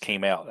that just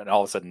came out, and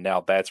all of a sudden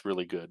now that's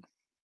really good.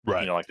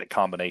 Right. Like the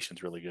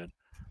combination's really good.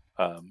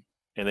 And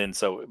then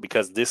so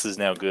because this is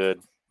now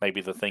good,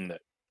 maybe the thing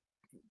that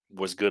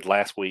was good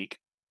last week,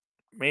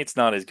 it's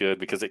not as good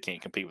because it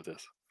can't compete with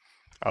this.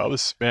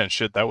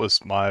 That was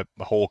my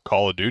whole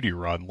Call of Duty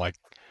run. Like,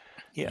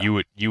 yeah.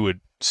 you would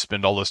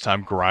spend all this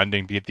time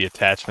grinding to get the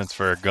attachments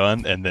for a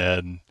gun, and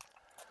then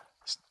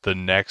the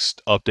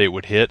next update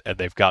would hit, and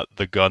they've got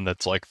the gun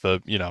that's like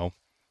the,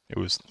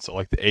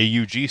 like the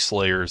AUG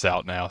Slayer is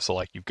out now. So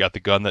like you've got the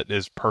gun that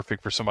is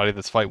perfect for somebody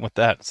that's fighting with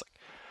that. It's like,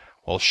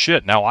 well,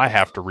 shit, now I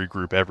have to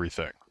regroup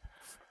everything.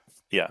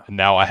 Yeah. And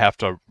now I have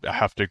to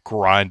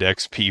grind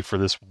XP for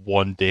this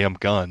one damn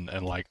gun,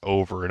 and like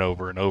over and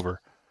over and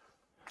over,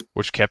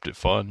 which kept it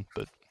fun.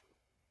 But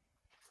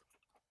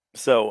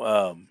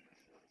so,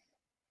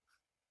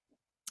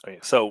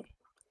 so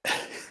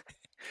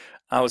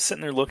I was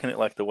sitting there looking at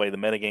like the way the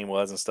metagame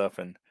was and stuff,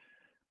 and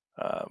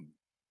I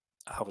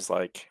was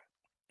like,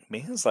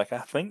 man, it's like I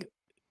think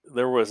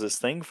there was this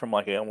thing from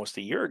like almost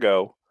a year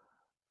ago,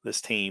 this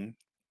team.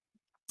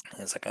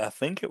 And it's like I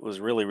think it was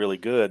really, really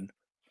good,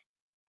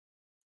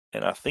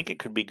 and I think it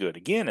could be good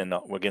again, and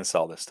not against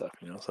all this stuff,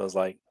 So I was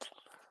like,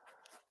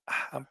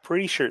 I'm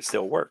pretty sure it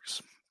still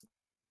works.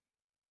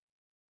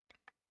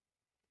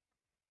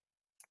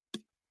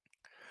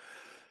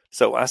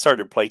 So I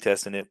started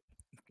playtesting it,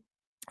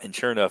 and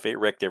sure enough, it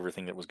wrecked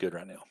everything that was good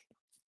right now.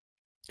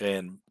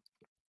 And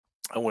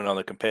I went on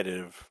the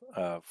competitive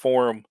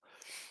forum,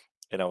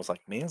 and I was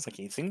like, man, it's like,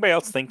 does anybody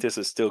else think this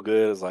is still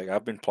good? It's like,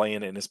 I've been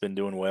playing it and it's been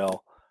doing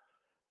well.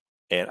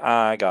 And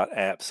I got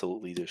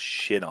absolutely just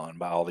shit on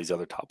by all these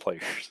other top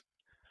players.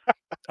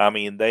 I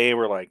mean, they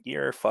were like,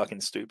 you're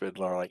fucking stupid.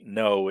 They're like,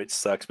 no, it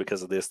sucks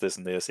because of this, this,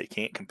 and this. It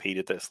can't compete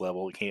at this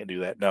level. It can't do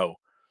that. No.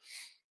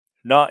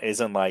 Not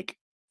isn't like,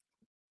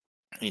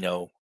 we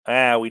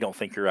don't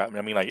think you're right.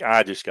 I mean, like,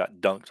 I just got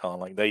dunked on.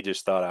 Like, they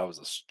just thought I was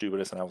the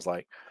stupidest. And I was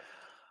like,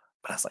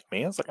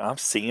 man, it's like, I'm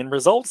seeing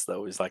results,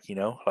 though. It's like,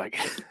 like,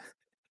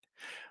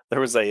 there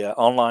was a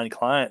online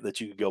client that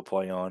you could go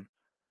play on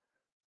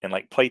and,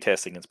 like, play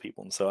test against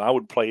people. And so I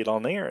would play it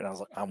on there. And I was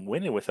like, I'm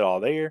winning with it all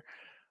there.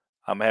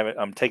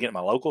 I'm taking it my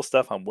local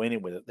stuff. I'm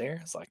winning with it there.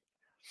 It's like,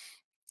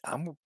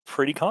 I'm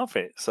pretty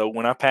confident. So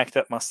when I packed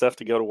up my stuff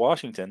to go to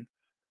Washington,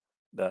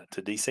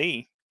 to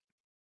DC,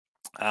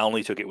 I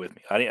only took it with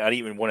me. I didn't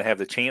even want to have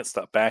the chance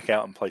to back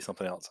out and play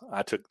something else.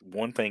 I took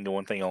one thing to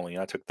one thing only.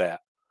 I took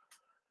that,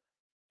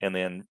 and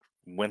then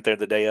went there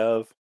the day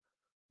of,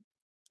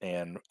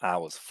 and I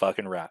was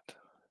fucking right.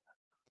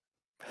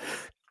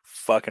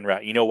 Fucking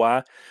right. You know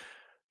why?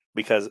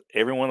 Because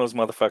every one of those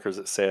motherfuckers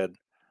that said,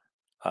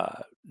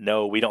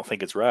 no, we don't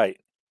think it's right,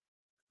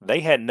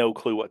 they had no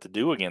clue what to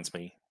do against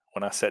me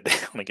when I sat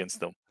down against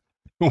them.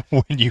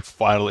 When you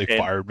finally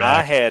fired back.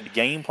 I had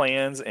game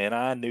plans, and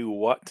I knew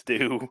what to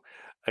do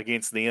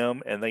against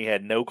them, and they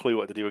had no clue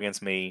what to do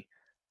against me.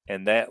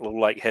 And that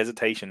little, like,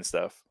 hesitation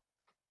stuff.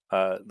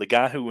 The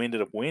guy who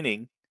ended up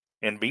winning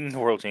and being the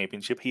world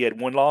championship, he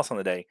had one loss on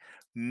the day.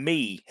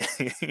 Me.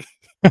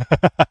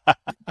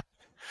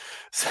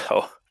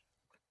 So,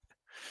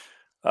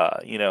 I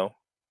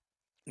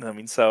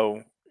mean,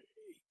 so,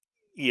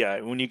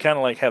 yeah, when you kind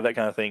of, like, have that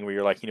kind of thing where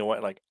you're like, you know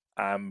what, like,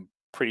 I'm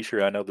pretty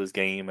sure I know this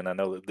game, and I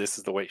know that this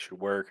is the way it should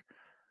work.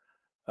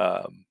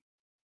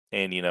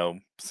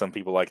 And some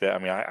people like that. I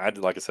mean, I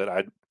like I said,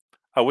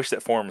 I wish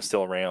that forum was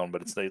still around,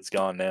 but it's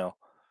gone now.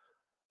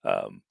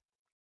 I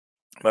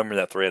remember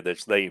that thread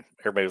that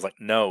everybody was like,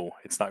 no,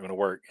 it's not going to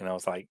work, and I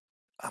was like,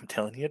 I'm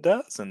telling you it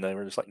does, and they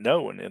were just like,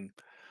 no, and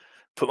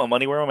put my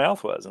money where my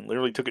mouth was, and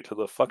literally took it to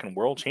the fucking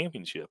world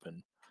championship,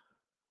 and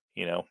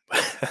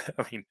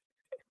I mean,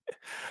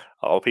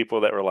 all the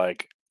people that were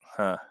like,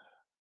 huh,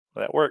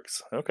 that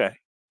works, okay,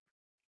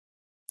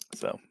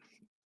 so.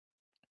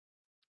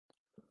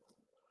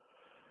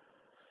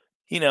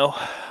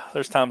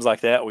 There's times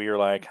like that where you're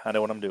like, I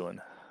know what I'm doing.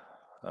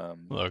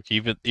 Look,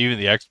 even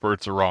the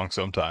experts are wrong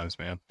sometimes,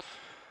 man.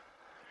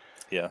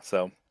 Yeah,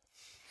 so.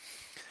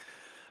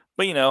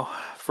 But,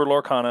 for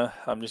Lorcana,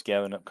 I'm just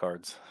gathering up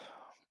cards.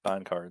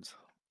 Buying cards.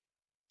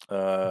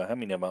 How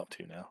many am I up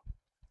to now?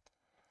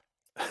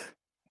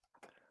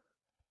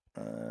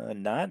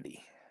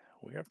 90.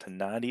 We're up to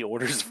 90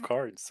 orders of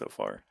cards so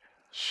far.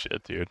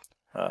 Shit, dude.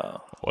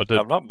 I've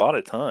not bought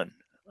a ton.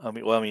 I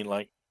mean,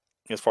 like,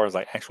 as far as,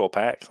 like, actual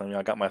packs, I mean,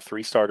 I got my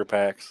 3 starter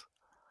packs,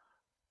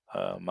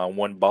 my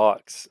 1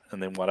 box,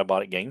 and then what I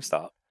bought at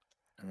GameStop.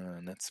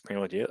 And that's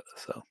pretty much it.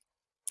 So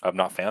I've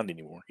not found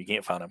any more. You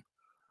can't find them.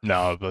 No,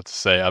 I was about to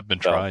say, I've been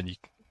trying.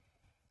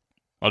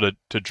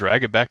 To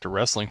drag it back to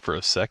wrestling for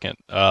a second,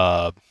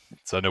 so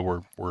I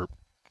know we're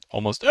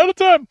almost out of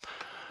time.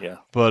 Yeah.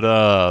 But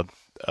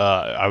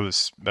I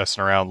was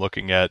messing around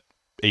looking at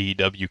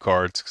AEW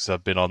cards because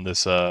I've been on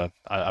this.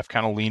 I've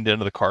kind of leaned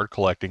into the card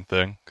collecting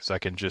thing because I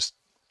can just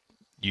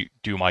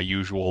do my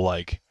usual,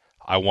 like,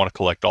 I want to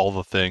collect all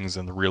the things,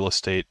 and the real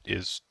estate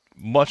is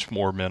much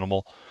more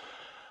minimal.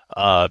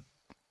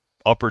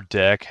 Upper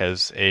Deck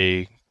has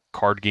a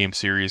card game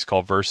series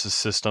called Versus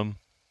System,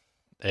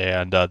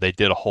 and they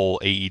did a whole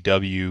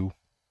AEW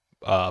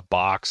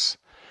box,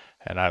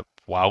 and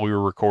while we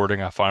were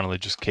recording, I finally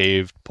just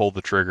caved, pulled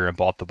the trigger, and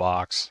bought the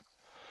box.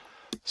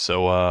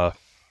 So,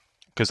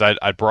 because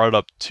I brought it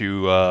up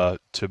to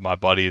my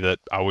buddy that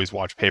I always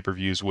watch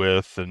pay-per-views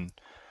with, and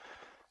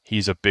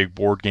he's a big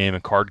board game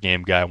and card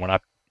game guy. When I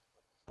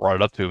brought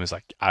it up to him, he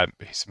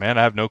said, man,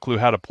 I have no clue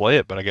how to play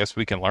it, but I guess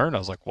we can learn. I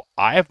was like, well,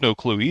 I have no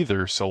clue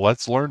either, so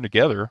let's learn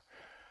together.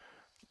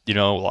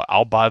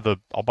 I'll buy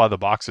the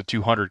box of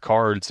 200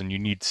 cards, and you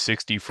need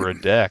 60 for a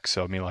deck.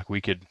 So I mean, like,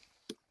 we could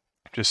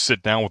just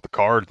sit down with the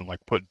cards and,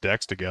 like, put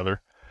decks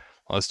together.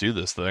 Let's do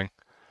this thing.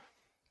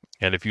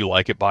 And if you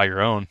like it, buy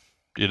your own.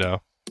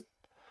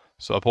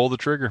 So I pulled the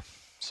trigger.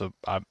 So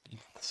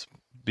this will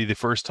be the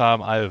first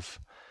time I've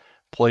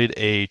played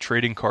a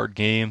trading card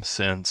game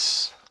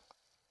since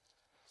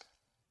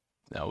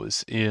I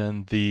was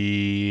in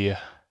the,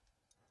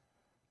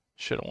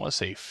 I want to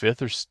say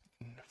fifth or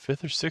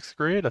sixth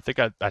grade. I think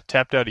I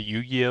tapped out of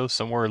Yu-Gi-Oh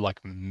somewhere like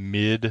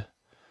middle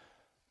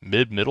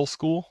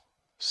school.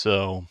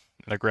 So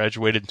I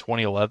graduated in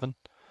 2011.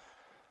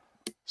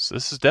 So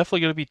this is definitely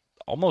going to be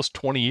almost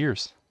 20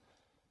 years.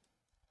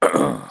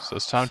 So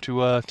it's time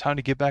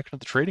to get back into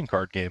the trading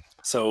card game.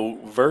 So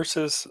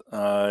Versus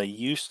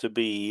used to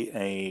be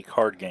a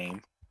card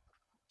game.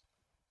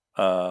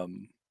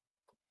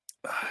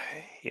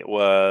 It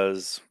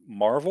was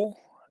Marvel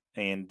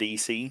and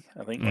DC,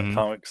 I think, like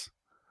comics.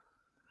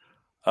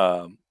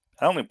 I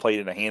I only played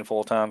it a handful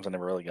of times. I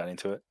never really got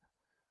into it.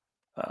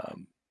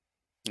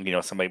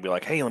 Somebody would be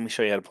like, "Hey, let me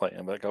show you how to play."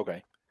 I'm like,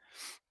 "Okay,"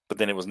 but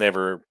then it was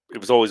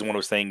always one of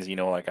those things.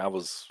 Like I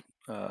was,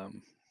 I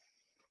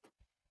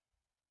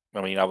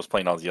was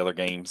playing all the other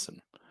games,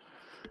 and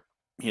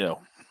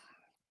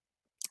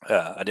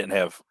I didn't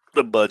have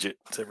the budget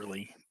to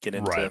really get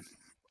into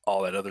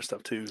all that other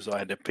stuff too, so I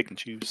had to pick and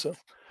choose. So,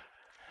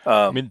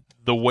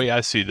 the way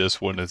I see this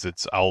one is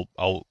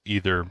I'll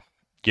either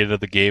get into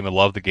the game and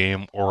love the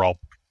game, or I'll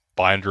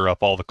binder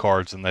up all the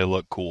cards and they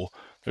look cool.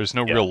 There's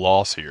no real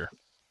loss here.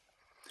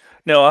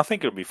 No, I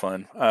think it'll be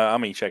fun. I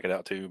may check it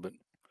out too, but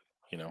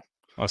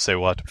I'll say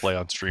we'll have to play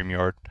on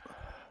StreamYard.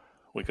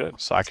 We could,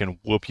 so I can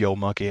whoop your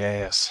monkey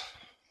ass.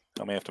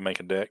 I may have to make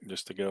a deck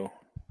just to go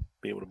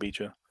be able to beat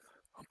you.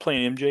 I'm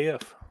playing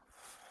MJF.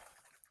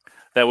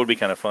 That would be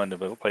kind of fun to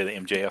play the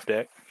MJF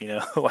deck.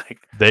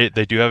 Like they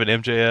do have an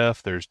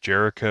MJF. There's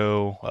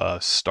Jericho,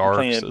 Starks.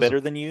 Playing it better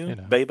than you,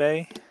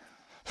 Bebe.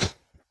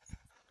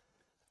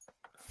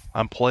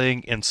 I'm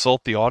playing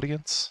Insult the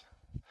Audience.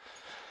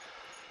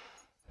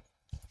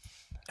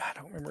 I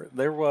don't remember.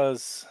 There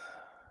was.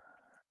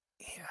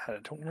 Yeah, I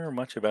don't remember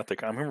much about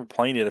I remember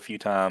playing it a few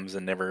times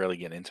and never really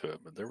get into it.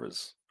 But there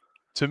was.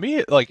 To me,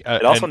 it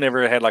also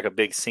never had like a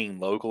big scene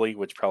locally,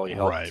 which probably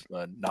helped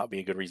not be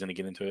a good reason to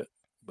get into it.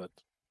 But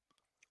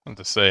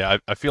to say,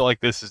 I feel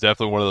like this is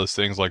definitely one of those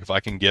things. Like if I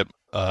can get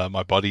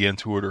my buddy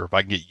into it, or if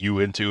I can get you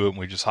into it, and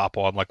we just hop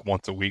on like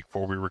once a week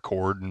before we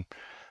record and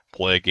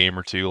play a game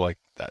or two, like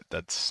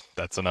that's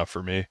enough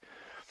for me.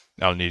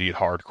 I don't need to get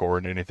hardcore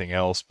and anything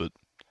else, but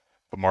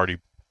if I'm already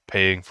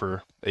paying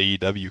for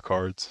AEW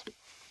cards,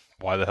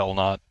 why the hell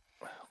not?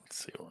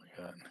 Let's see what we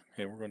got.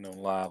 Okay, we're going to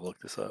live look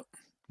this up.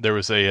 There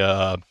was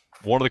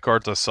one of the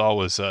cards I saw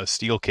was a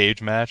steel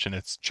cage match, and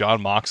it's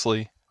Jon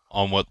Moxley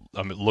on what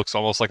it looks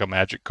almost like a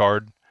Magic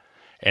card,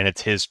 and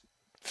it's his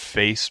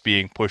face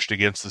being pushed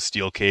against the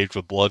steel cage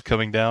with blood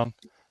coming down.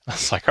 I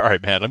was like, all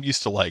right, man, I'm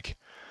used to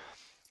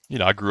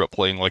I grew up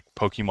playing like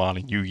Pokemon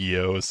and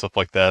Yu-Gi-Oh! And stuff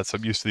like that, so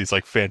I'm used to these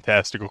like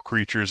fantastical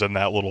creatures in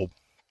that little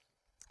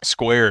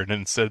square, and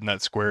instead in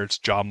that square it's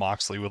Jon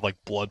Moxley with like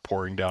blood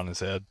pouring down his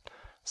head.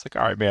 It's like,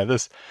 all right, man,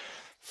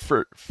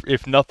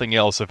 if nothing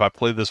else, if I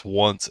play this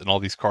once and all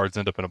these cards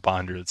end up in a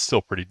binder, it's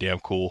still pretty damn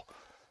cool.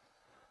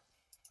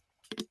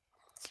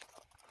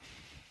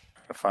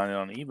 I find it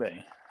on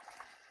eBay.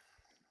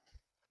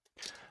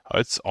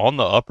 It's on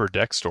the Upper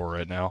Deck store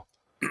right now.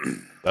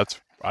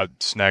 I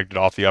snagged it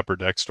off the Upper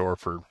Deck store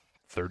for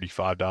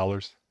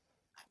 $35.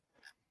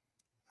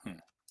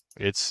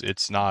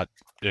 It's not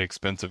an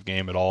expensive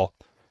game at all,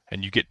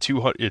 and you get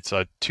 200. It's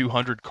a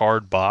 200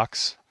 card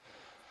box.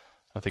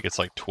 I think it's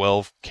like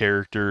 12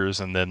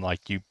 characters, and then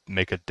like you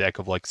make a deck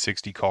of like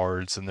 60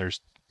 cards, and there's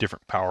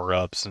different power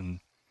ups and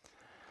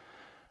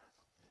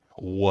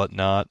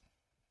whatnot.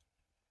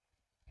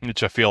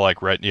 Which I feel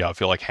like I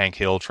feel like Hank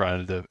Hill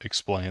trying to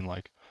explain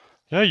like,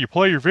 yeah, you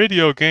play your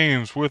video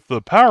games with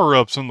the power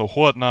ups and the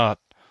whatnot.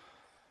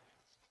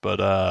 But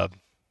I'm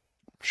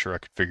sure I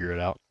could figure it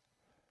out.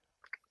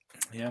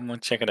 Yeah, I'm gonna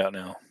check it out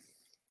now.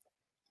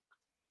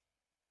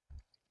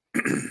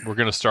 We're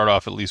going to start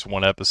off at least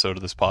one episode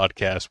of this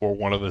podcast where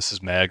one of us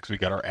is mad because we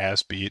got our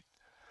ass beat.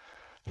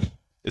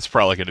 It's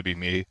probably going to be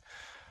me.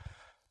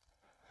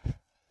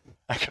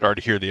 I can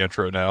already hear the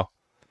intro now.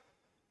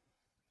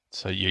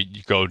 So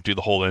you go do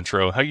the whole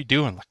intro. How you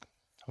doing? Like,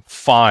 I'm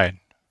fine.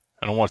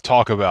 I don't want to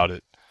talk about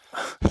it.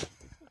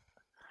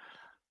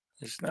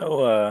 There's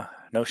no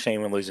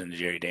shame in losing to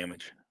Jerry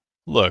Damage.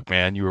 Look,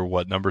 man, you were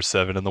what, number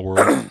 7 in the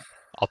world?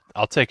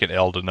 I'll take an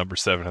L to number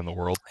 7 in the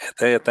world.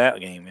 At that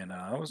game, and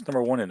I was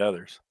number 1 in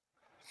others.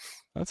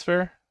 That's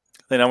fair.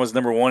 Then I was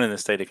number 1 in the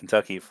state of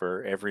Kentucky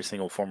for every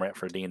single format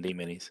for D&D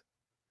minis.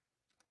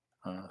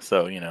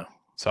 So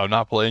I'm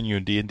not playing you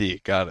in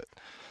D&D. Got it.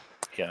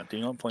 Yeah, do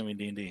not play me in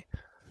D&D.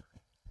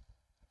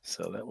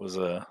 So that was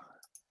there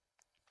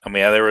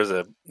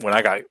was when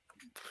I got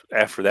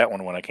after that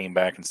one when I came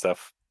back and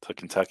stuff to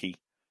Kentucky.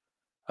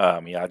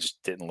 I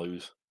just didn't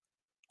lose.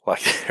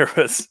 Like there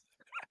was.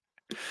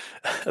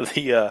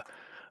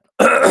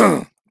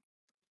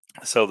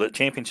 So the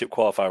championship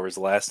qualifier was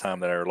the last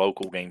time that our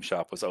local game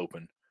shop was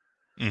open.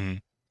 Mm-hmm.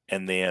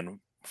 And then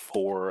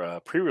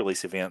for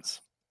pre-release events,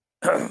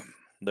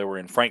 they were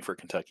in Frankfort,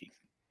 Kentucky,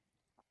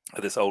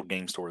 at this old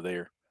game store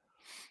there.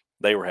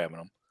 They were having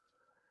them.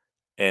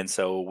 And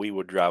so we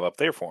would drive up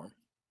there for them.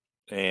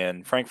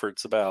 And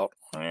Frankfurt's about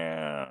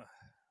hour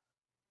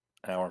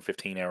and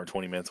 15, hour and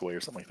 20 minutes away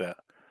or something like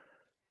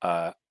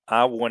that.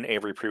 I won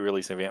every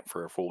pre-release event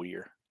for a full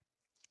year.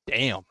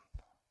 Damn.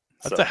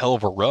 That's a hell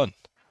of a run.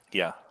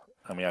 Yeah.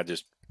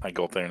 I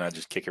go up there and I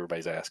just kick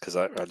everybody's ass because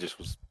I just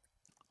was,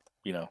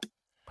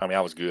 I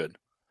was good.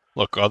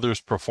 Look, others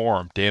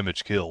perform,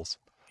 damage kills.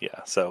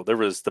 Yeah. So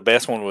the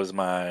best one was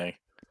I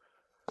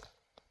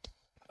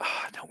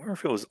don't remember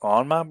if it was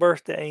on my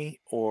birthday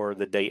or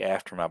the day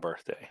after my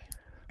birthday.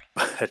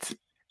 But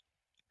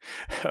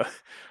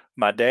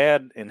my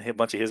dad and a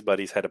bunch of his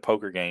buddies had a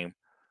poker game,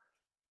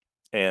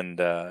 and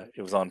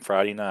it was on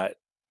Friday night.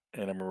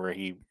 And I remember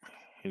he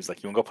he was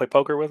like, "You want to go play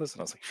poker with us?"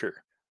 And I was like, "Sure,"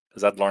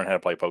 because I'd learned how to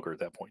play poker at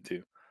that point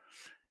too.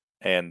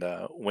 And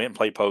went and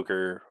played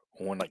poker,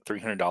 won like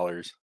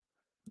 $300,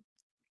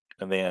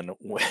 and then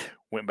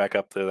went back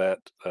up to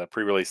that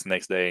pre-release the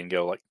next day and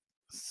go like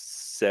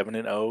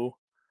 7-0,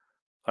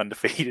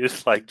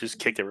 undefeated. Like just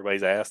kicked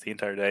everybody's ass the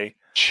entire day.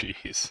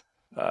 Jeez.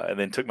 And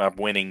then took my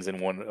winnings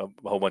and won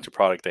a whole bunch of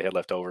product they had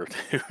left over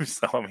too.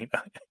 So I mean,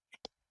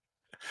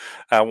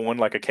 I won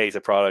like a case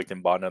of product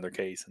and bought another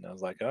case, and I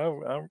was like,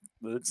 "Oh,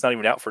 it's not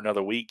even out for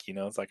another week." You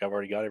know, it's like I've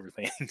already got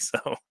everything. So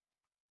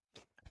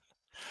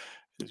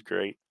it was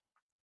great.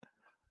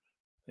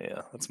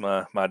 Yeah, that's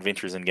my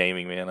adventures in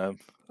gaming, man.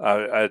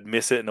 I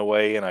miss it in a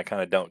way, and I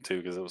kind of don't too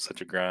because it was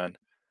such a grind.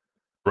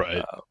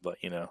 Right. But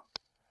you know,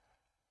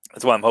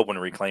 that's why I'm hoping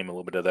to reclaim a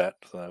little bit of that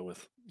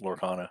with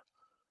Lorcana.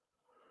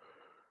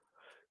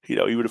 You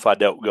know, even if I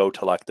don't go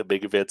to like the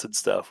big events and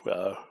stuff,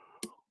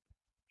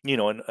 you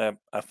know, and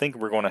I think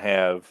we're going to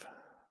have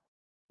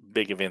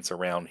big events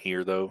around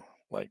here though.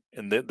 Like,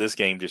 and this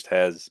game just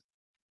has,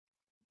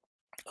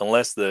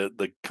 unless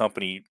the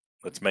company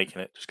that's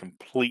making it just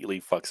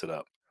completely fucks it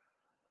up,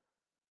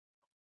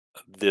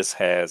 this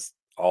has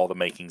all the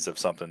makings of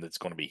something that's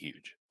going to be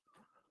huge.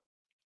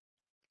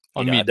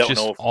 I mean,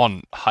 just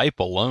on hype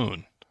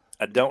alone.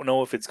 I don't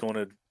know if it's going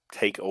to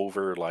take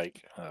over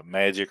like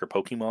Magic or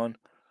Pokemon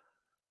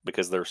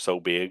because they're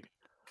so big.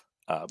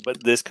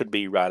 But this could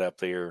be right up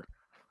there,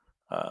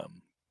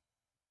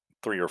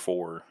 3 or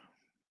 4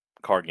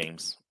 card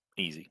games,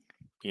 easy,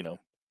 you know.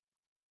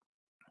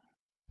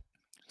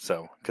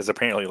 So, because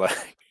apparently,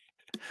 like,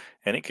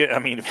 and it could, I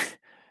mean,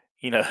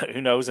 you know, who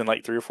knows, in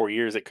like 3 or 4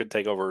 years, it could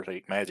take over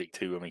like Magic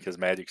too. I mean, because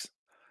Magic's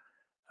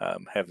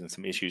having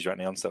some issues right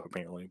now and stuff,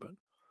 apparently.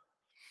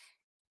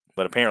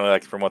 But apparently,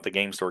 like, from what the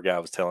game store guy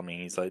was telling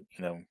me, he's like,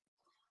 you know,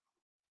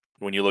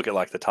 when you look at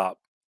like the top,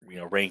 you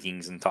know,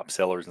 rankings and top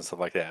sellers and stuff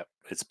like that,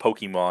 it's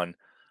Pokemon,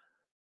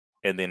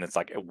 and then it's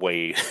like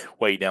way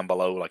down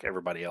below like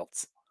everybody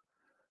else.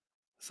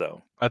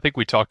 So I think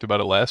we talked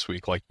about it last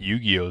week. Like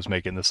Yu-Gi-Oh is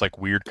making this like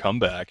weird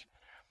comeback.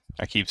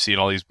 I keep seeing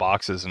all these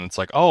boxes, and it's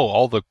like, oh,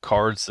 all the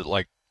cards that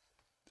like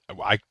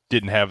I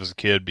didn't have as a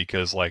kid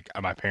because like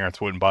my parents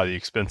wouldn't buy the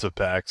expensive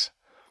packs.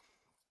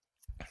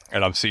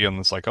 And I'm seeing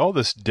this like, oh,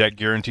 this deck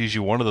guarantees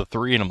you one of the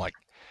 3, and I'm like,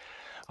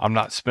 I'm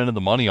not spending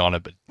the money on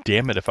it, but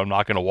damn it if I'm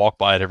not going to walk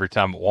by it every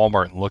time at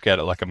Walmart and look at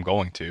it like I'm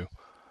going to.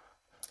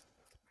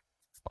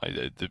 Like,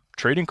 the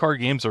trading card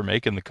games are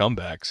making the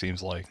comeback,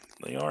 seems like.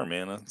 They are,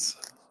 man. And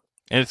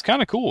it's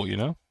kind of cool, you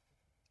know?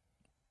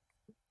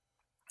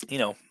 You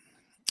know,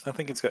 I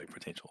think it's got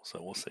potential,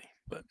 so we'll see.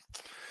 But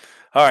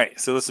all right,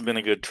 so this has been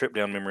a good trip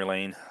down memory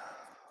lane.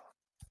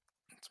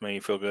 It's made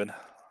you feel good.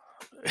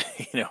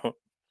 You know,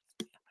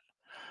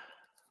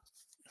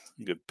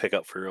 good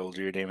pickup for old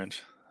Jerry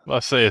Damage. Well, I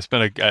say it's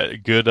been a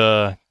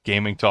good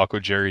gaming talk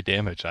with Jerry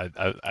Damage.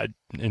 I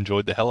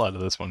enjoyed the hell out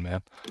of this one,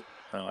 man.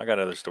 Oh, I got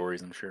other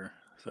stories, I'm sure.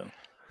 So,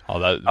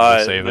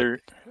 we'll save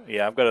it.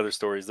 Yeah, I've got other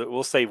stories.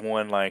 We'll save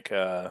one. Like,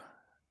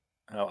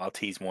 I'll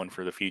tease one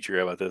for the future.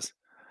 How about this?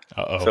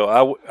 Uh-oh. So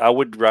I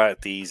would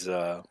write these.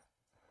 I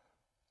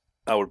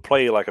would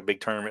play like a big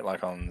tournament,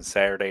 like on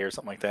Saturday or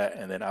something like that,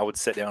 and then I would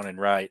sit down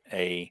and write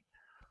a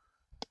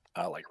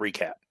like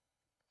recap.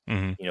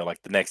 Mm-hmm. You know,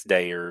 like the next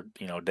day or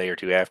a day or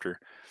two after.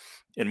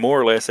 And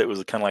more or less, it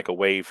was kind of like a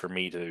way for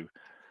me to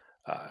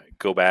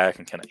go back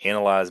and kind of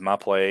analyze my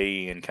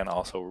play and kind of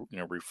also,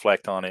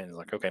 reflect on it. And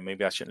like, okay,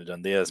 maybe I shouldn't have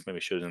done this. Maybe I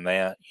should have done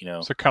that.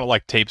 So kind of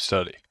like tape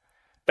study,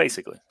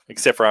 basically.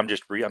 Except for I'm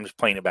just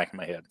playing it back in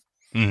my head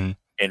and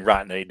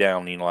writing it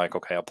down. Like,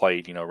 okay, I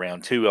played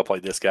round 2. I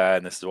played this guy,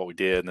 and this is what we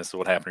did, and this is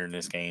what happened in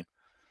this game.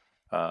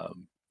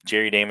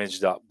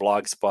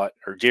 JerryDamage.blogspot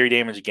or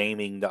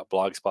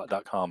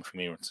JerryDamageGaming.blogspot.com if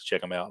anyone wants to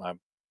check them out. And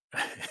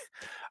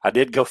I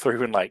did go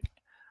through and like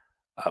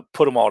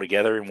put them all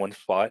together in one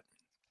spot,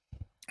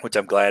 which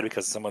I'm glad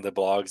because some of the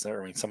blogs,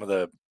 some of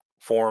the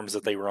forums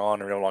that they were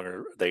on are no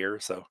longer there.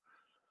 So,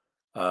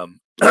 yeah,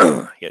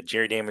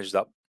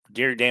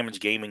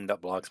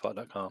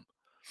 JerryDamageGaming.blogspot.com.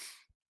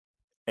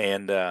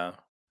 And there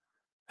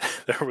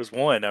was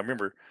one, I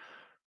remember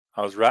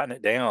I was writing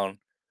it down,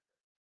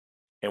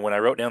 and when I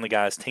wrote down the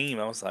guy's team,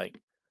 I was like,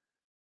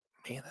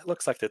 man, that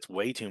looks like that's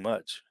way too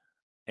much.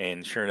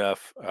 And sure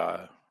enough,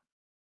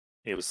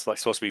 it was like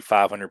supposed to be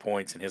 500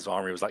 points, and his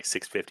army was like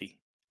 650.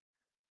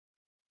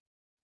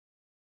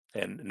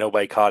 And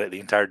nobody caught it the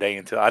entire day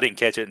until I didn't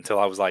catch it until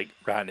I was like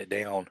writing it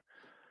down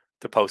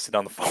to post it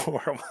on the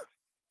forum.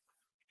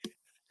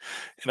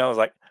 And I was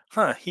like,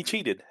 huh, he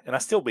cheated, and I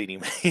still beat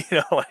him.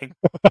 Like.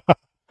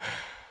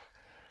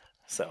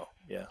 So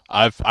yeah,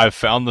 I've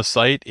found the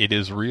site. It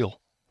is real.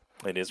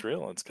 It is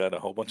real. It's got a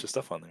whole bunch of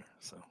stuff on there.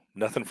 So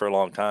nothing for a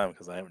long time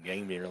because I haven't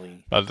gamed it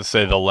really. I have to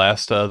say the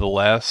last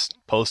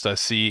post I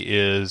see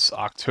is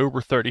October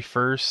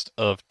 31st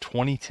of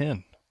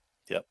 2010.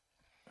 Yep.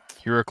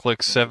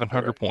 HeroClix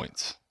 700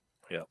 points.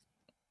 Yep.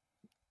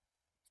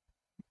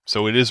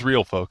 So it is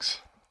real,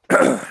 folks.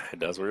 It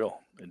does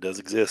real. It does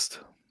exist.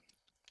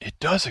 It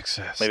does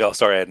exist. Maybe I'll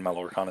start adding my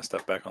Lorcana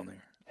stuff back on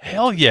there.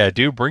 Hell yeah,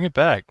 dude. Bring it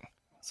back.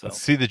 So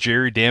let's see the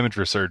Jerry Damage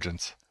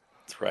resurgence.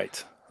 that's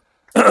right.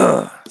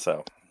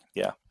 So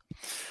yeah,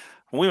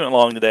 we went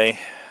long today,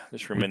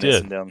 just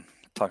reminiscing down,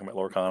 talking about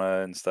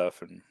Lorcana and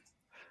stuff, and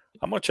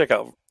I'm gonna check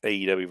out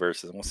AEW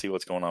Versus and we'll see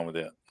what's going on with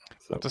it.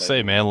 So What to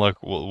say, man? Look,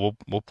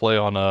 we'll play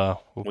on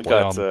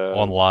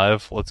on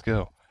live. Let's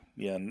go.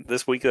 Yeah, and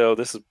this week though,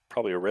 this is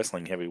probably a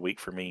wrestling heavy week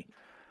for me.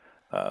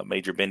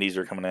 Major bendies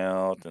are coming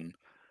out, and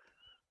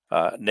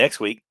next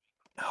week,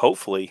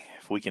 hopefully,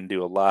 if we can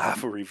do a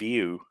live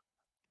review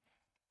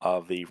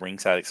of the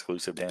ringside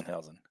exclusive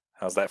Danhausen.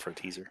 How's that for a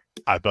teaser?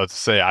 I was about to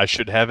say I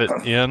should have it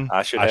in.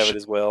 I should have it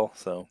as well.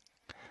 So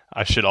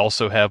I should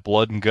also have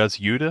Blood and Guts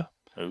Yuta.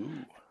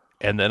 Ooh.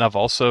 And then I've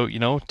also,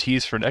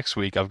 teased for next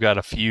week. I've got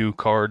a few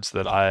cards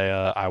that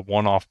I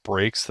won off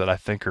breaks that I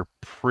think are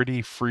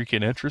pretty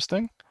freaking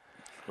interesting.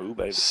 Ooh,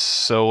 baby.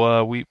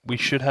 So we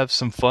should have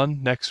some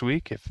fun next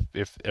week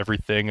if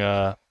everything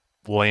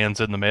lands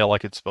in the mail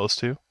like it's supposed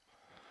to.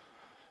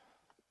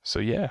 So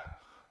yeah,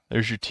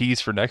 there's your tease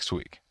for next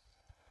week.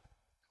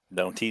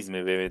 Don't tease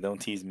me, baby.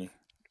 Don't tease me.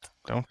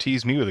 Don't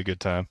tease me with a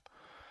good time.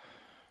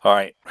 All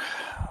right.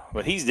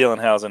 But he's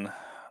Dillenhausen.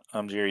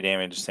 I'm Jerry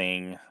Damage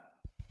saying,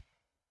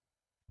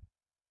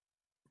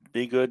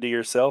 be good to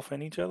yourself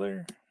and each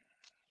other.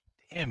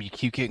 Damn, you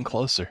keep getting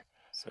closer.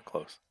 So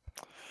close.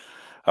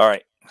 All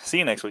right. See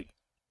you next week.